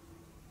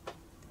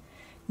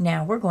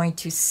 Now we're going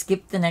to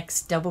skip the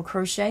next double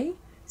crochet,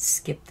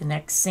 skip the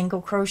next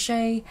single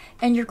crochet,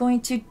 and you're going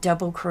to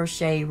double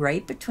crochet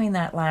right between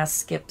that last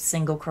skip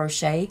single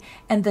crochet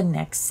and the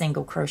next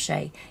single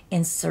crochet.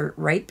 Insert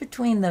right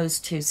between those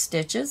 2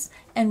 stitches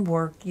and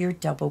work your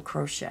double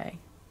crochet.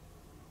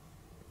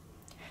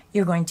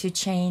 You're going to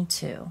chain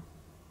 2.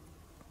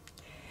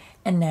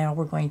 And now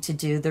we're going to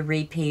do the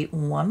repeat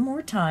one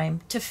more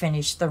time to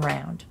finish the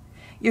round.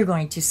 You're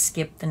going to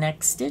skip the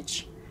next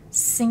stitch,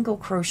 single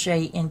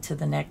crochet into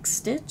the next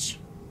stitch,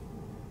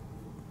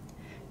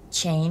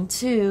 chain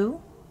 2,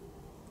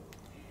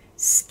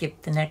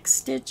 skip the next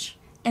stitch,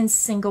 and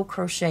single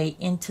crochet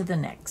into the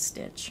next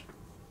stitch.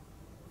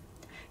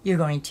 You're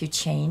going to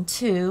chain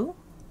 2.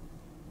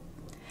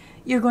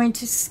 You're going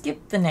to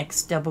skip the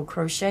next double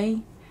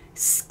crochet,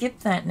 skip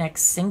that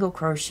next single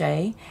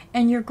crochet,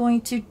 and you're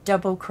going to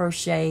double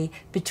crochet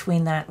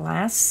between that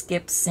last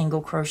skip single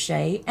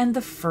crochet and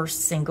the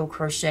first single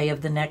crochet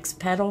of the next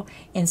petal.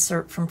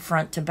 Insert from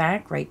front to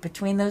back right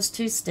between those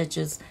 2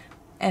 stitches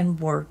and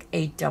work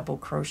a double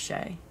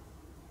crochet.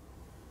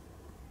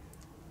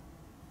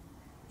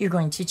 You're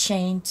going to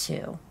chain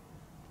 2.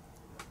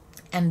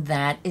 And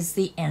that is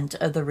the end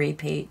of the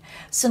repeat.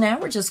 So now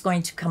we're just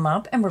going to come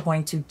up and we're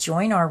going to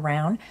join our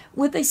round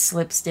with a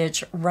slip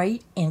stitch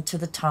right into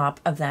the top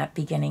of that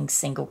beginning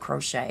single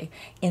crochet.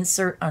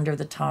 Insert under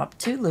the top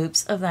 2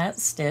 loops of that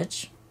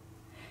stitch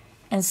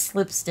and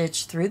slip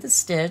stitch through the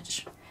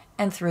stitch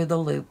and through the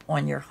loop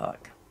on your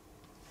hook.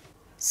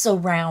 So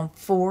round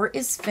 4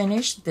 is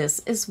finished.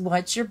 This is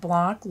what your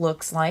block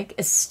looks like.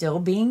 It's still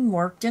being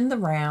worked in the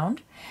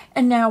round.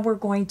 And now we're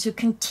going to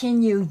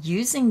continue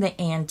using the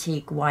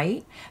antique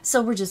white.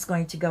 So we're just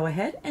going to go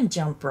ahead and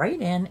jump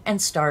right in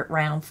and start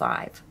round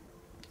 5.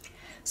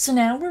 So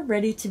now we're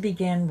ready to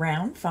begin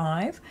round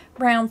 5.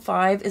 Round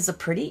 5 is a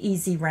pretty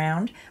easy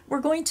round. We're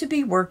going to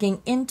be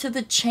working into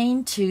the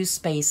chain 2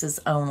 spaces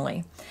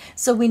only.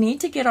 So we need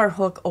to get our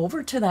hook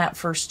over to that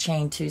first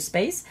chain 2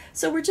 space.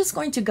 So we're just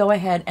going to go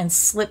ahead and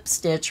slip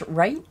stitch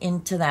right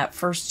into that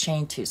first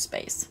chain 2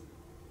 space.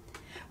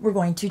 We're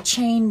going to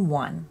chain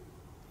 1.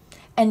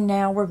 And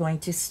now we're going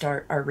to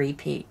start our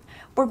repeat.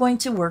 We're going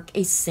to work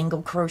a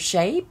single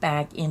crochet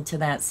back into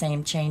that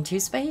same chain 2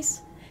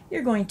 space.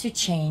 You're going to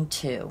chain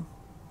 2.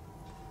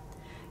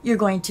 You're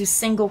going to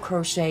single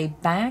crochet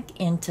back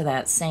into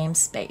that same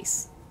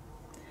space.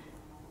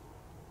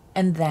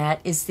 And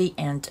that is the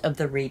end of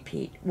the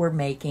repeat. We're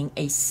making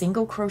a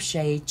single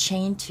crochet,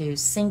 chain 2,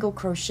 single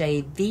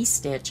crochet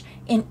V-stitch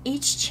in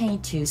each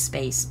chain 2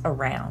 space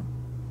around.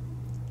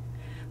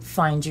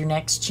 Find your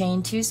next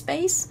chain 2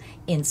 space,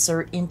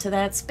 insert into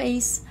that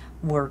space,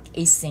 work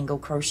a single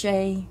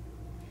crochet,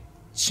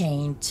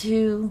 chain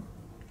 2,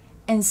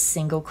 and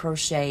single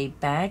crochet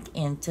back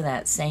into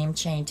that same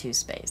chain 2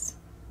 space.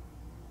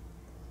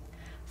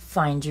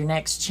 Find your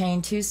next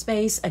chain 2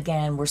 space.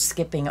 Again, we're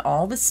skipping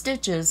all the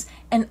stitches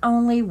and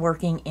only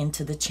working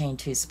into the chain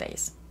 2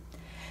 space.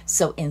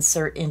 So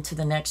insert into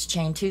the next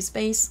chain 2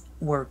 space,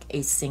 work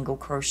a single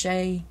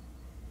crochet,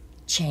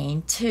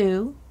 chain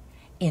 2,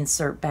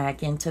 insert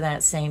back into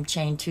that same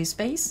chain 2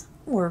 space,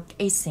 work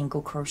a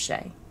single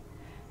crochet.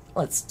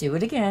 Let's do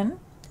it again.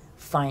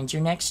 Find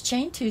your next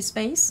chain 2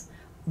 space,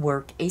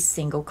 work a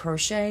single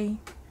crochet,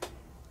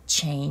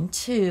 chain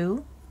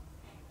 2,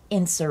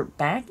 insert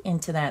back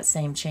into that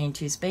same chain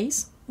 2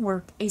 space,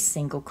 work a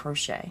single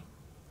crochet.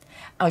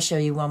 I'll show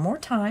you one more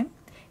time.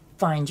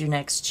 Find your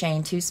next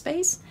chain 2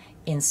 space,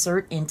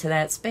 insert into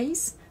that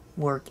space,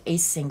 work a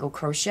single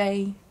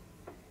crochet,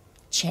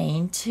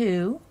 chain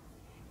 2,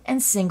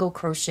 and single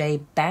crochet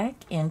back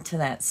into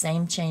that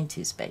same chain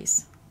 2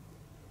 space.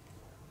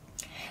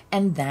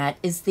 And that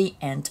is the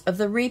end of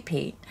the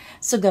repeat.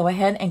 So go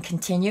ahead and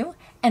continue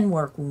and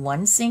work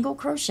 1 single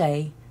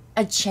crochet,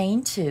 a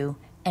chain 2,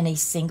 and a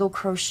single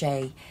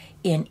crochet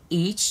in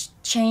each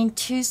chain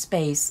 2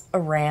 space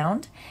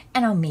around,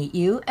 and I'll meet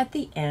you at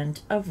the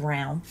end of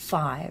round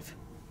 5.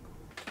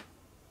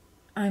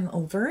 I'm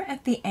over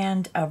at the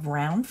end of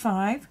round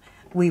 5.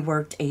 We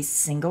worked a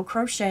single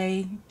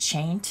crochet,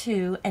 chain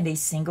 2, and a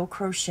single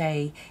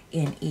crochet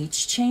in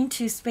each chain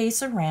 2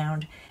 space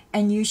around,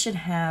 and you should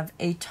have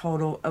a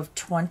total of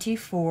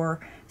 24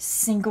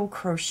 single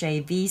crochet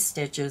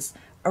V-stitches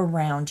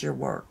around your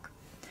work.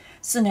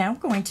 So now I'm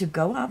going to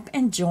go up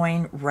and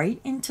join right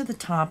into the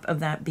top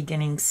of that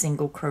beginning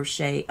single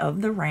crochet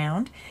of the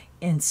round,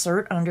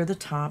 insert under the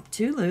top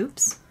 2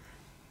 loops,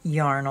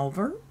 yarn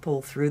over,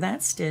 pull through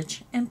that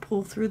stitch, and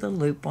pull through the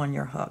loop on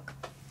your hook.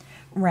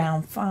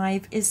 Round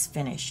 5 is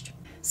finished.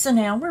 So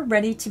now we're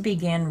ready to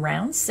begin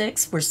round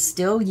 6. We're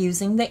still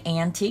using the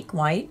antique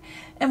white,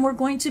 and we're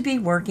going to be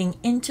working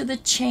into the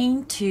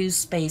chain 2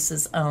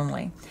 spaces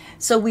only.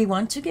 So we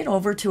want to get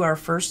over to our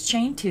first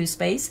chain 2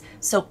 space,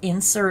 so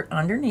insert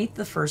underneath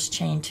the first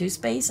chain 2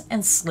 space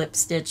and slip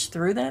stitch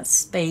through that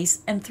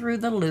space and through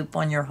the loop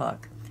on your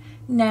hook.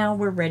 Now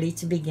we're ready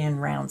to begin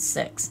round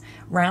 6.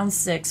 Round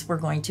 6, we're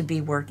going to be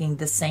working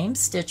the same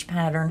stitch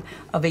pattern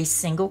of a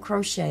single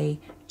crochet,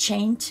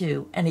 chain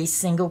 2, and a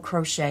single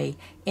crochet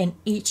in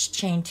each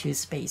chain 2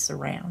 space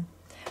around.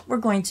 We're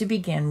going to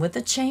begin with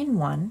a chain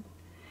 1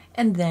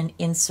 and then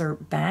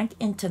insert back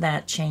into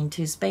that chain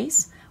 2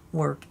 space,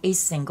 work a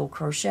single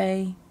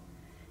crochet,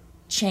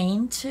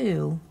 chain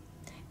 2,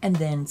 and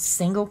then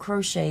single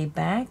crochet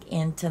back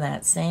into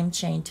that same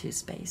chain 2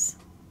 space.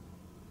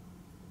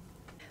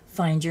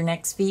 Find your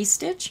next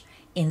V-stitch,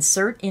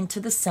 insert into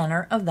the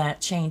center of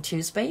that chain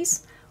 2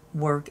 space,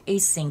 work a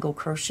single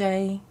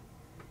crochet,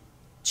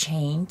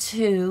 chain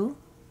 2,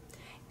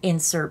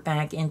 insert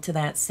back into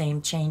that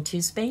same chain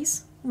 2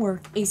 space,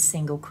 work a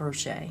single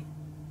crochet.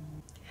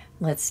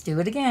 Let's do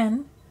it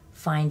again.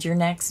 Find your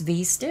next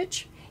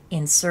V-stitch,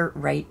 insert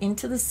right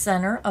into the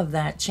center of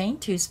that chain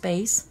 2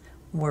 space,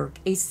 work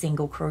a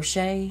single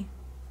crochet,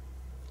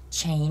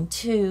 chain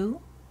 2,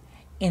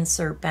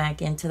 insert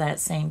back into that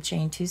same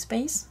chain 2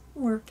 space,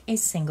 work a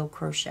single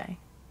crochet.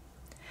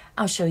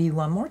 I'll show you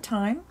one more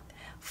time.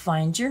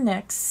 Find your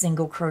next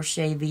single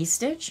crochet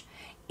V-stitch,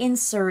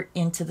 insert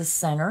into the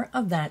center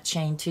of that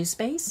chain 2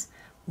 space,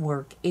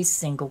 work a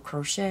single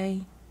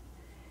crochet,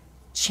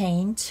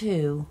 chain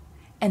 2,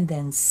 and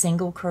then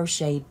single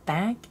crochet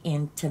back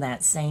into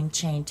that same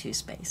chain 2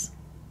 space.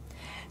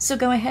 So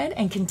go ahead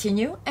and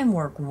continue and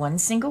work 1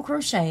 single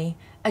crochet,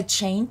 a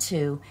chain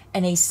 2,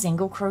 and a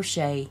single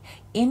crochet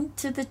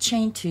into the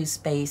chain 2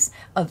 space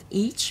of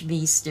each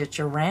V-stitch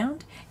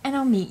around, and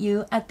I'll meet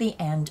you at the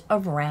end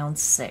of round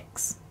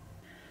 6.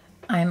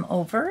 I'm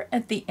over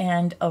at the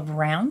end of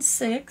round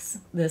 6.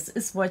 This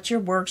is what your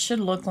work should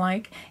look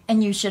like,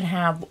 and you should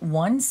have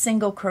 1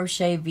 single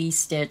crochet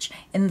V-stitch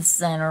in the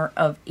center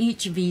of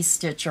each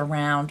V-stitch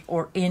around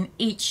or in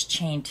each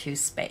chain 2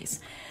 space.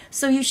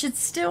 So you should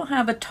still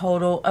have a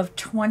total of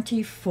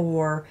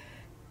 24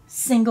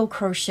 single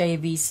crochet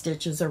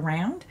V-stitches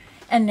around.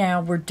 And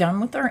now we're done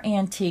with our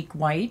antique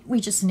white.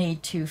 We just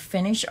need to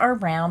finish our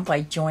round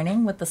by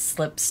joining with a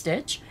slip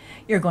stitch.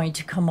 You're going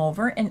to come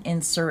over and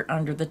insert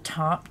under the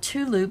top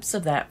 2 loops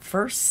of that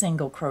first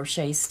single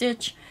crochet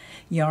stitch,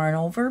 yarn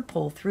over,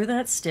 pull through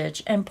that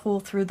stitch, and pull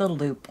through the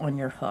loop on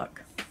your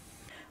hook.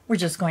 We're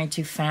just going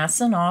to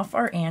fasten off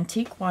our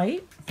antique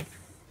white.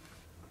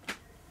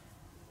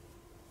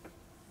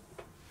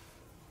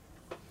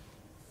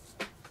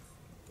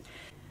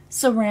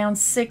 So round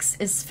 6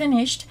 is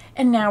finished,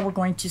 and now we're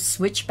going to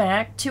switch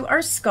back to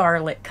our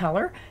scarlet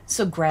color.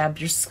 So grab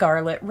your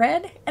scarlet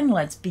red and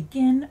let's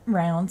begin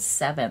round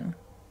 7.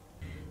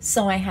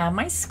 So I have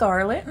my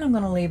scarlet, and I'm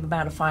going to leave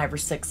about a 5 or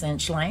 6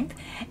 inch length.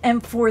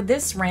 And for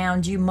this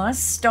round, you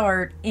must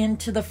start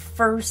into the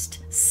first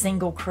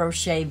single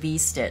crochet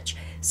V-stitch.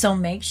 So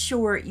make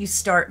sure you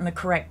start in the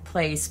correct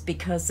place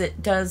because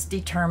it does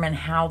determine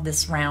how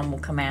this round will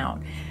come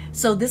out.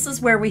 So this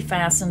is where we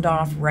fastened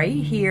off right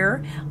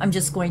here. I'm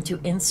just going to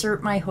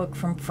insert my hook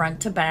from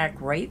front to back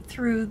right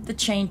through the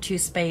chain 2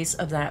 space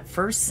of that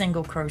first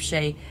single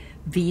crochet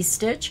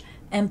V-stitch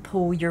and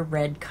pull your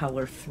red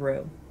color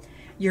through.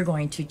 You're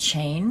going to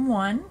chain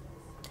 1,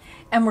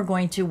 and we're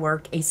going to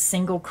work a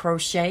single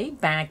crochet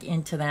back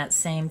into that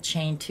same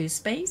chain 2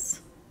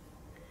 space,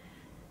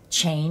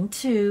 chain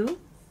 2,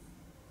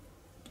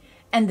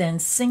 and then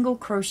single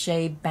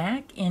crochet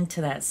back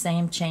into that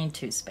same chain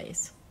 2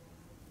 space.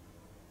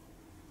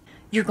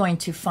 You're going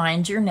to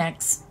find your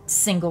next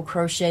single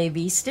crochet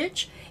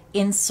V-stitch,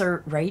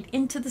 insert right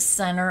into the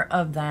center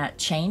of that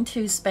chain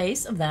 2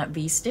 space of that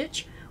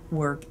V-stitch,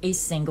 work a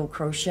single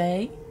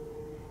crochet,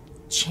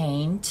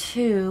 chain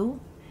 2,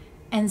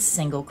 and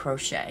single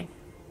crochet.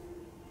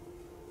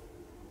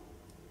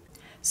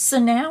 So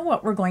now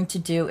what we're going to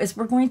do is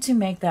we're going to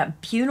make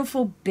that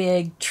beautiful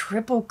big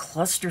triple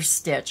cluster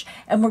stitch,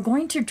 and we're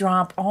going to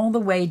drop all the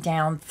way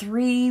down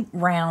 3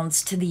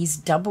 rounds to these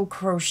double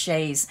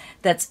crochets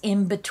that's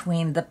in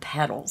between the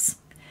petals.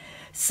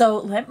 So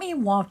let me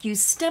walk you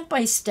step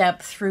by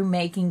step through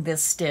making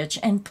this stitch,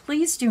 and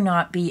please do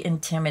not be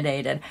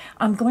intimidated.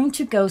 I'm going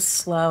to go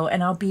slow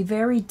and I'll be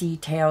very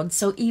detailed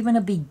so even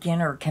a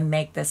beginner can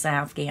make this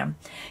Afghan.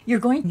 You're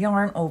going to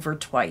yarn over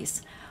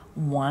twice,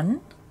 1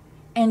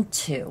 and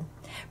 2.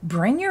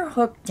 Bring your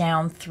hook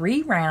down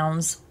 3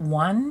 rounds,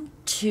 1,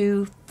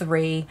 2,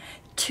 3,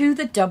 to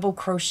the double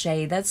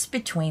crochet that's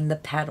between the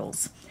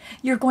petals.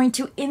 You're going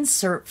to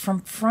insert from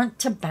front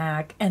to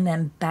back and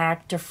then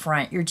back to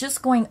front. You're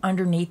just going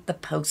underneath the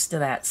post of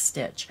that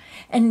stitch.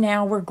 And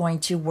now we're going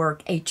to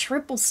work a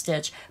triple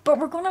stitch, but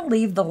we're going to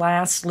leave the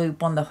last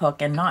loop on the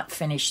hook and not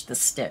finish the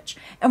stitch.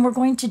 And we're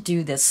going to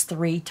do this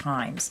 3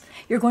 times.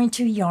 You're going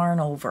to yarn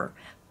over,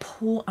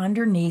 pull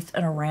underneath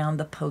and around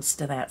the post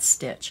of that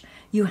stitch.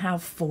 You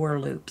have 4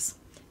 loops.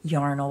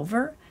 Yarn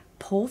over,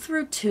 pull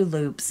through 2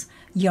 loops,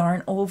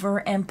 yarn over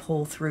and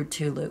pull through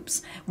 2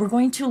 loops. We're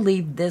going to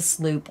leave this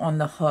loop on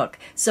the hook.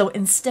 So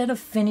instead of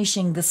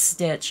finishing the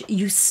stitch,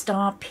 you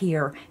stop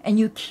here and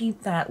you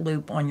keep that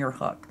loop on your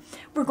hook.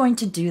 We're going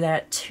to do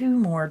that 2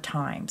 more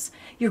times.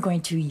 You're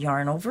going to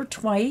yarn over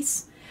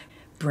twice,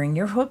 bring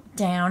your hook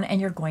down, and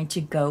you're going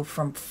to go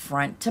from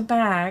front to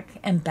back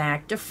and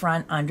back to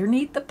front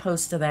underneath the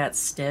post of that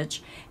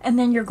stitch, and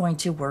then you're going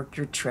to work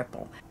your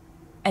triple.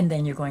 And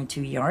then you're going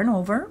to yarn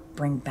over,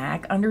 bring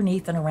back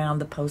underneath and around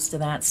the post of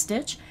that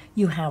stitch.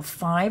 You have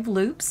 5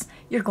 loops.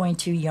 You're going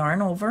to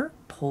yarn over,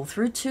 pull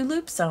through 2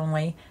 loops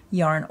only,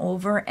 yarn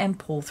over and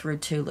pull through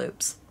 2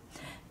 loops.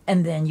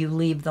 And then you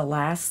leave the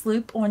last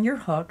loop on your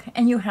hook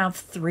and you have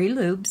 3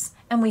 loops,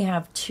 and we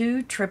have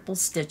 2 triple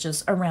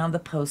stitches around the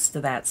post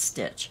of that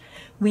stitch.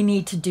 We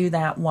need to do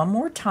that 1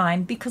 more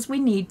time because we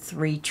need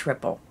 3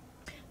 triple.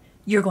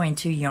 You're going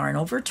to yarn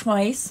over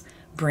twice,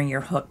 bring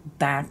your hook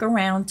back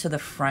around to the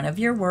front of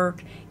your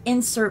work,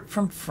 insert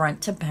from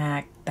front to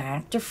back,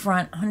 back to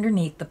front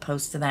underneath the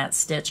post of that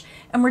stitch,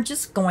 and we're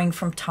just going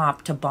from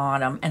top to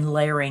bottom and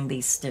layering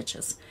these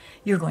stitches.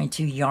 You're going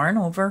to yarn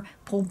over,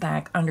 pull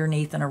back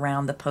underneath and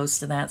around the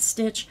post of that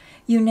stitch.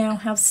 You now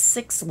have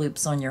 6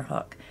 loops on your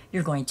hook.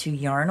 You're going to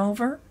yarn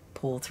over,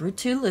 pull through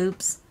 2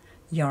 loops,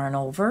 yarn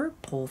over,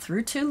 pull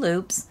through 2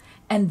 loops,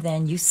 and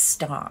then you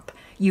stop.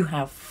 You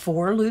have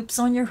 4 loops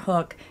on your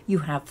hook. You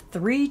have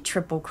 3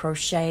 triple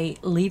crochet,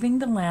 leaving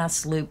the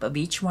last loop of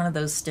each one of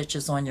those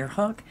stitches on your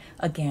hook.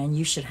 Again,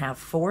 you should have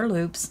 4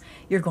 loops.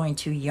 You're going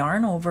to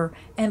yarn over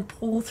and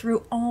pull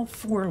through all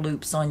 4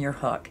 loops on your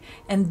hook.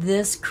 And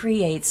this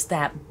creates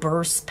that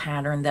burst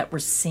pattern that we're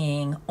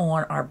seeing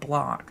on our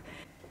block.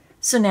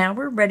 So now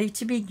we're ready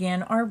to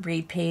begin our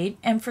repeat,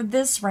 and for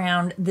this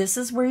round, this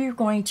is where you're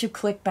going to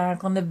click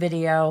back on the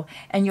video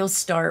and you'll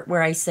start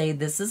where I say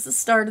this is the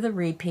start of the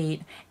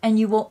repeat, and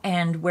you will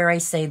end where I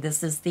say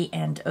this is the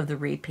end of the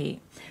repeat.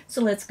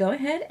 So let's go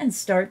ahead and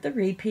start the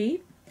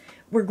repeat.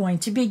 We're going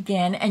to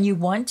begin, and you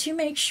want to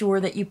make sure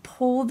that you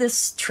pull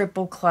this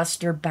triple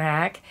cluster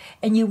back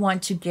and you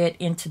want to get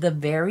into the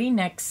very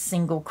next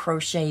single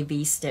crochet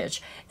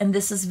V-stitch. And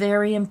this is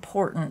very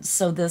important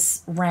so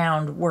this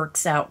round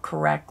works out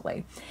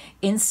correctly.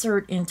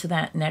 Insert into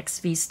that next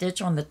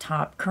V-stitch on the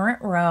top current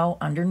row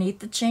underneath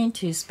the chain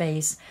 2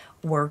 space,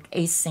 work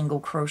a single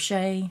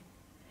crochet,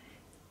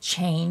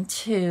 chain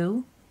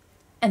 2,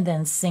 and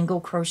then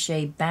single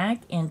crochet back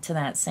into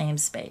that same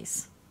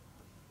space.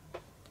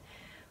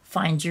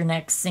 Find your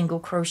next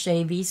single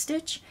crochet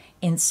V-stitch,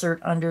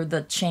 insert under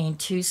the chain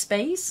 2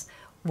 space,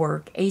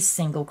 work a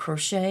single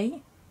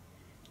crochet,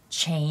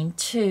 chain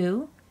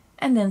 2,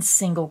 and then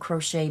single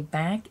crochet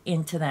back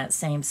into that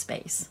same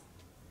space.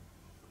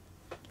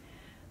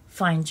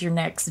 Find your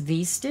next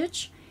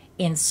V-stitch,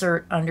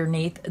 insert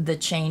underneath the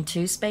chain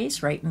 2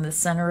 space right in the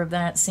center of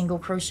that single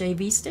crochet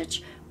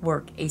V-stitch,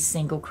 work a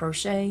single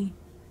crochet,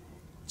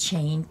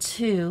 chain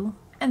 2,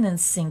 and then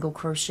single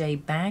crochet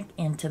back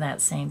into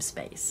that same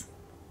space.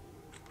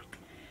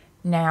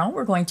 Now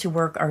we're going to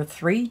work our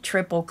 3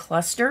 triple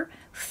cluster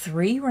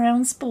 3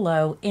 rounds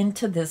below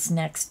into this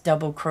next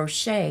double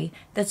crochet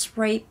that's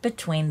right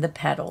between the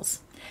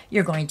petals.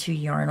 You're going to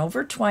yarn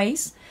over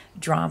twice,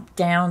 drop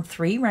down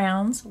 3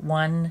 rounds,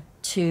 1,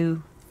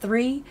 2,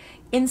 3,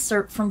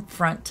 insert from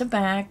front to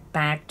back,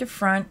 back to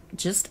front,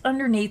 just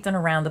underneath and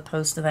around the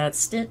post of that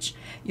stitch.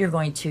 You're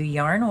going to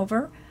yarn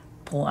over,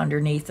 pull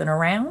underneath and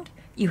around.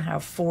 You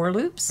have 4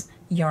 loops,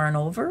 yarn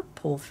over,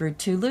 pull through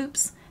 2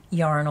 loops,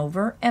 yarn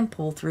over and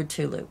pull through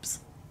 2 loops.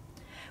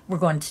 We're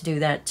going to do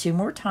that 2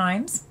 more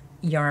times.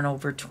 Yarn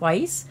over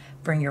twice,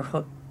 bring your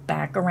hook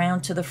back around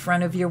to the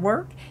front of your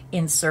work,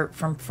 insert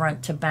from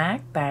front to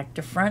back, back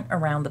to front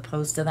around the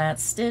post of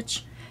that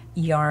stitch,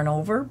 yarn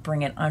over,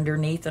 bring it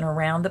underneath and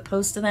around the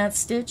post of that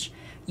stitch.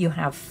 You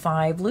have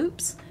 5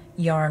 loops,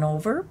 yarn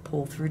over,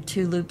 pull through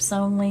 2 loops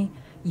only,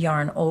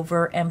 yarn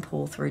over and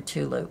pull through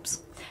 2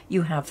 loops.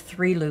 You have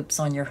 3 loops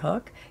on your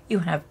hook. You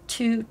have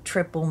 2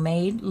 triple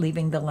made,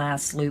 leaving the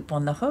last loop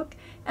on the hook,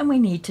 and we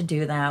need to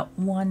do that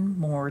one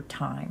more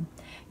time.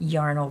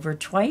 Yarn over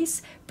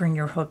twice, bring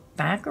your hook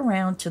back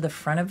around to the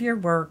front of your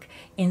work,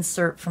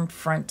 insert from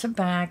front to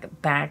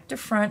back, back to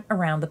front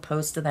around the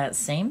post of that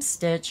same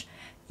stitch,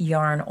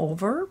 yarn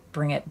over,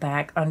 bring it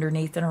back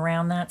underneath and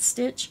around that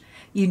stitch.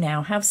 You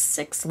now have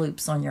 6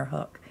 loops on your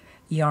hook.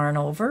 Yarn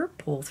over,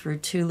 pull through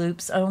 2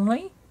 loops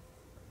only,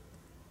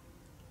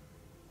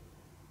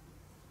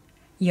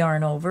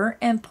 yarn over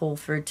and pull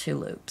through 2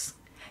 loops.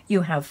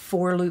 You have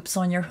 4 loops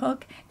on your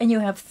hook, and you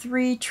have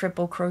 3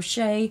 triple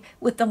crochet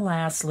with the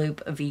last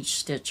loop of each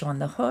stitch on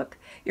the hook.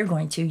 You're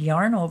going to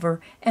yarn over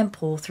and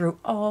pull through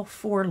all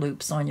 4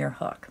 loops on your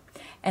hook.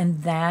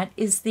 And that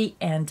is the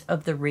end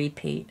of the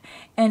repeat.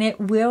 And it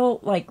will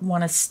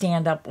want to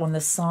stand up on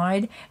the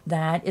side.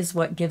 That is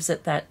what gives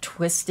it that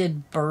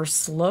twisted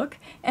burst look.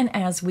 And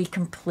as we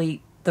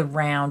complete the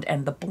round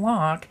and the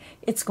block,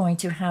 it's going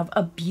to have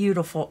a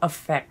beautiful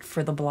effect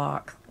for the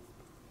block.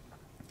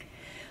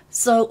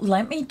 So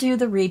let me do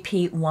the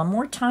repeat one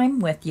more time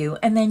with you,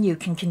 and then you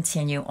can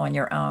continue on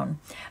your own.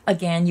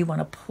 Again, you want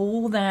to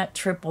pull that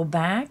triple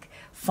back,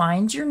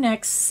 find your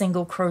next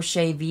single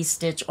crochet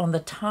V-stitch on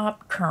the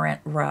top current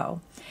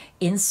row.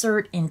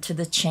 Insert into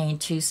the chain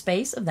 2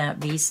 space of that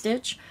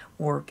V-stitch,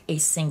 work a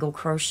single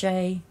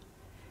crochet,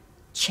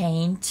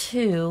 chain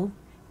 2,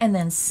 and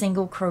then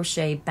single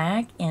crochet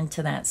back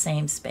into that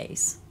same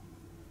space.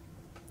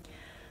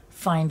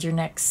 Find your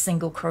next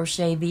single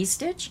crochet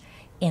V-stitch,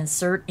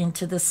 insert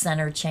into the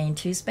center chain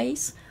 2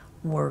 space,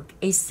 work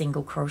a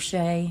single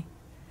crochet,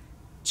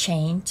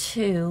 chain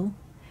 2,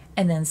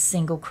 and then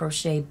single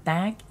crochet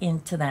back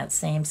into that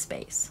same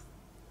space.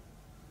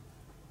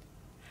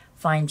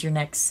 Find your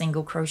next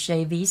single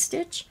crochet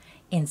V-stitch,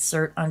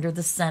 insert under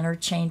the center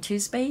chain 2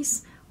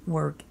 space,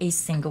 work a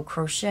single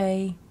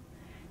crochet,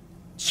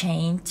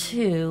 chain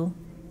 2,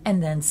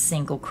 and then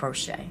single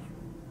crochet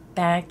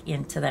back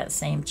into that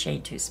same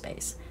chain 2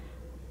 space.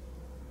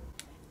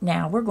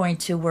 Now we're going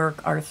to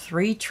work our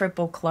 3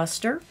 triple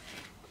cluster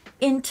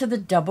into the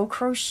double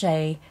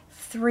crochet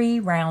 3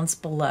 rounds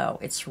below.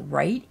 It's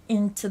right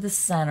into the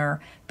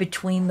center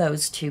between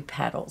those 2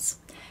 petals.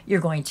 You're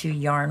going to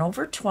yarn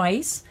over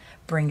twice,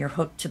 bring your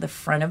hook to the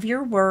front of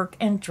your work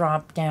and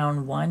drop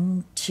down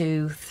 1,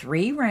 2,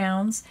 3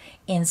 rounds,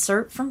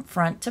 insert from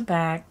front to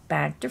back,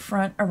 back to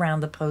front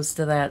around the post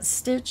of that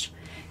stitch.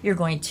 You're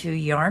going to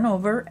yarn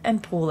over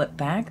and pull it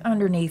back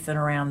underneath and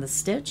around the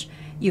stitch.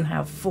 You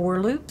have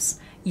 4 loops.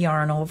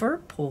 Yarn over,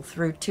 pull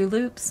through 2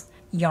 loops,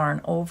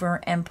 yarn over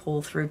and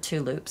pull through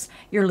 2 loops.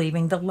 You're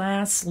leaving the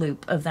last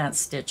loop of that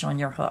stitch on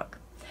your hook.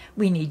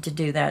 We need to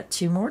do that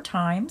 2 more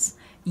times.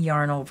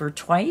 Yarn over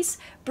twice,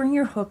 bring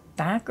your hook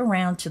back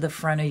around to the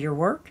front of your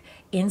work,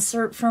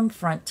 insert from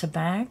front to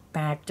back,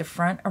 back to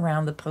front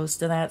around the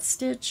post of that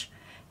stitch,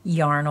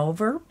 yarn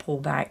over, pull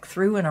back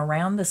through and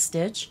around the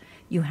stitch.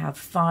 You have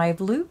 5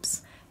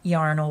 loops,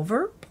 yarn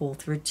over, pull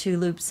through 2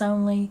 loops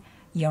only,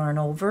 yarn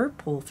over,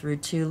 pull through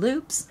 2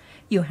 loops.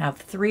 You have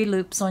 3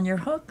 loops on your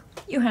hook.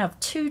 You have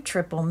 2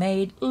 triple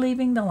made,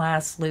 leaving the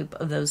last loop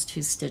of those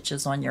 2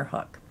 stitches on your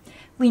hook.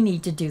 We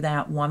need to do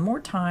that one more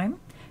time.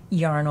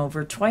 Yarn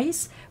over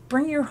twice,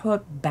 bring your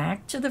hook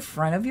back to the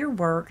front of your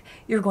work.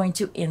 You're going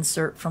to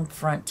insert from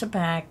front to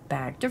back,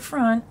 back to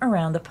front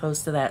around the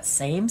post of that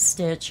same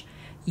stitch.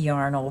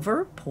 Yarn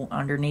over, pull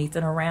underneath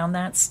and around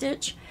that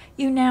stitch.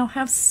 You now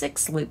have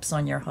 6 loops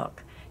on your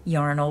hook.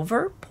 Yarn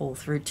over, pull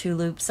through 2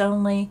 loops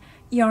only,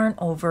 yarn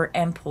over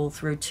and pull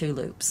through 2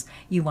 loops.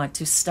 You want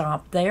to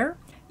stop there.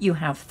 You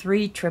have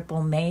 3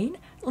 triple made,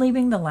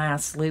 leaving the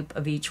last loop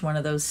of each one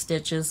of those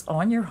stitches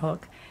on your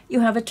hook.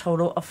 You have a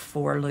total of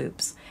 4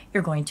 loops.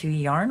 You're going to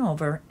yarn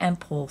over and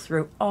pull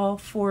through all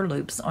 4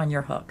 loops on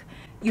your hook.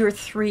 Your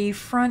 3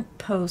 front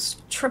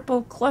post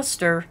triple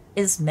cluster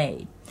is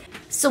made.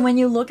 So when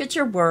you look at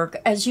your work,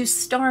 as you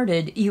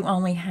started, you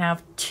only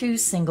have 2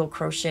 single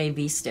crochet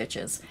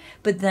V-stitches.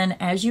 But then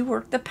as you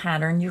work the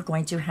pattern, you're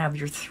going to have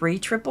your 3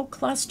 triple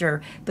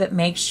cluster, but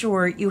make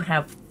sure you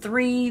have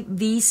 3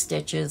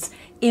 V-stitches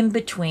in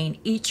between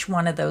each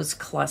one of those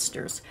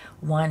clusters.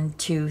 1,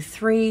 2,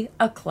 3,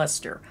 a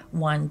cluster.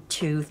 1,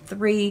 2,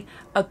 3,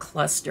 a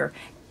cluster.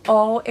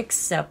 All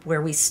except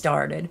where we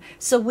started.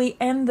 So we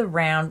end the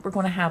round, we're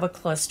going to have a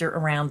cluster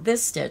around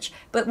this stitch,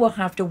 but we'll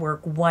have to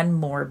work 1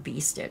 more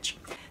V-stitch.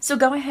 So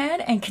go ahead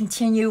and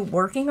continue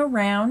working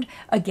around.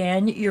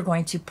 Again, you're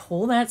going to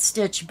pull that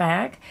stitch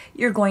back.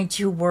 You're going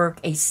to work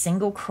a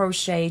single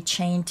crochet,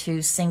 chain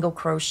 2, single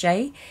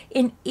crochet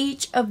in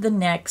each of the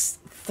next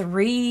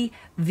 3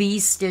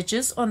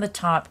 V-stitches on the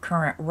top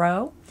current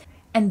row.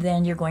 And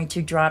then you're going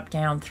to drop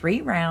down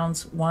 3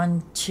 rounds,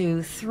 1,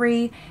 2,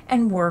 3,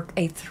 and work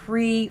a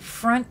 3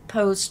 front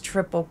post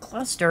triple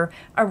cluster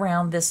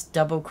around this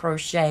double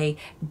crochet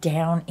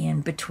down in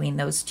between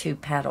those 2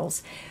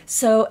 petals.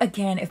 So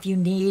again, if you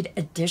need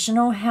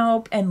additional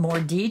help and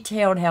more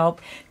detailed help,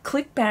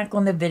 click back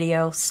on the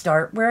video,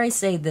 start where I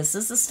say this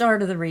is the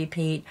start of the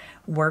repeat,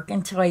 work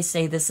until I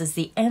say this is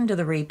the end of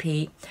the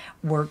repeat,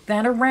 work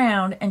that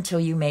around until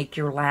you make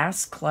your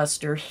last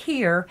cluster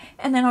here,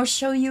 and then I'll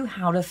show you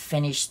how to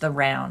finish the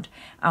round.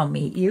 I'll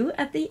meet you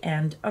at the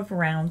end of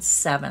round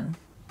 7.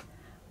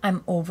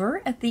 I'm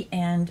over at the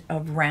end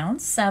of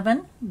round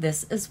 7.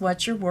 This is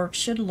what your work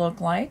should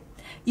look like.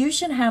 You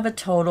should have a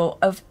total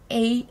of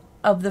 8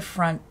 of the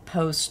front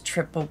post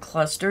triple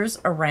clusters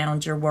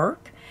around your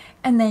work,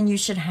 and then you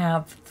should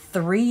have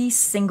 3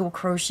 single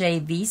crochet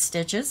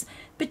V-stitches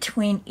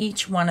between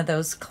each one of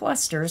those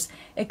clusters,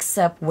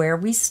 except where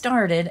we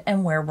started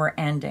and where we're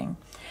ending.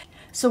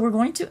 So we're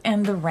going to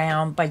end the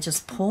round by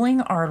just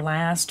pulling our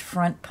last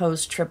front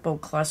post triple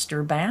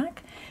cluster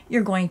back.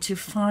 You're going to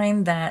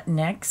find that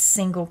next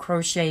single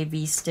crochet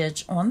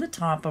V-stitch on the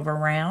top of a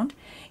round,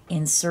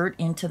 insert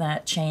into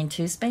that chain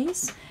 2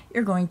 space.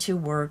 You're going to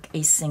work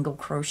a single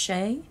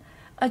crochet,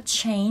 a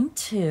chain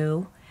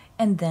 2,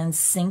 and then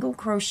single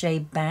crochet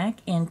back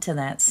into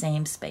that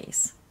same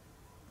space.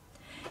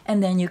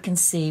 And then you can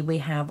see we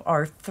have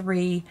our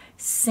 3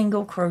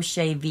 single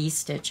crochet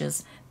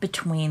V-stitches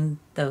between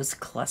those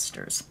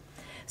clusters.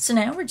 So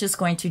now we're just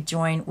going to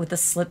join with a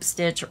slip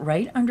stitch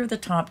right under the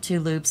top 2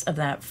 loops of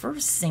that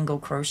first single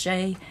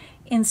crochet,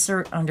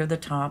 insert under the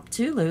top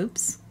 2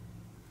 loops,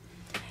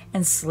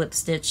 and slip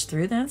stitch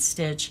through that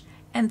stitch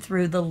and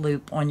through the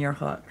loop on your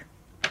hook.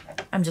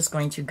 I'm just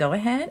going to go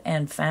ahead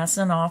and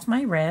fasten off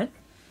my red.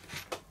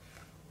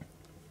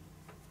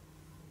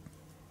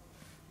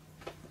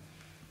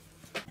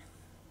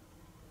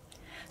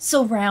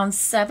 So round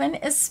 7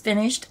 is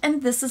finished,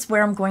 and this is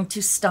where I'm going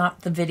to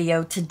stop the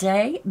video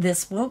today.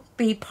 This will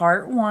be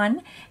part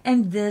 1,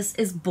 and this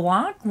is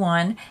block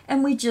 1,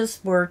 and we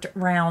just worked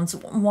rounds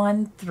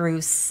 1 through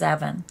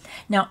 7.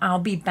 Now I'll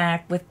be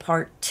back with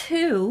part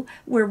 2,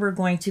 where we're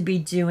going to be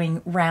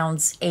doing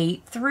rounds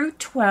 8 through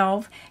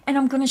 12, and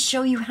I'm going to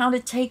show you how to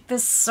take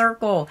this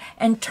circle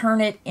and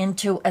turn it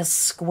into a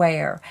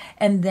square.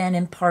 And then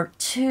in part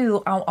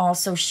 2, I'll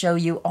also show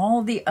you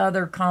all the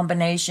other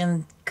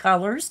combination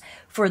colors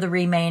for the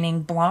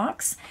remaining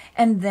blocks,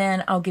 and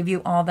then I'll give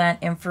you all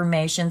that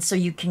information so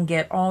you can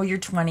get all your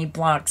 20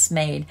 blocks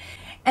made.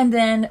 And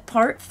then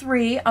part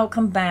 3, I'll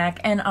come back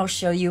and I'll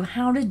show you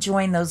how to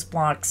join those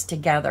blocks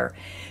together.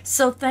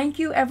 So thank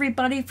you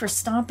everybody for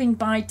stopping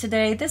by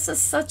today. This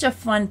is such a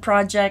fun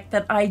project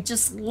that I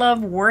just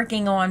love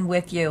working on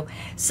with you.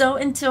 So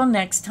until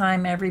next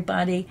time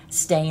everybody,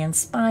 stay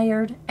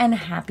inspired and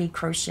happy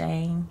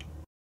crocheting.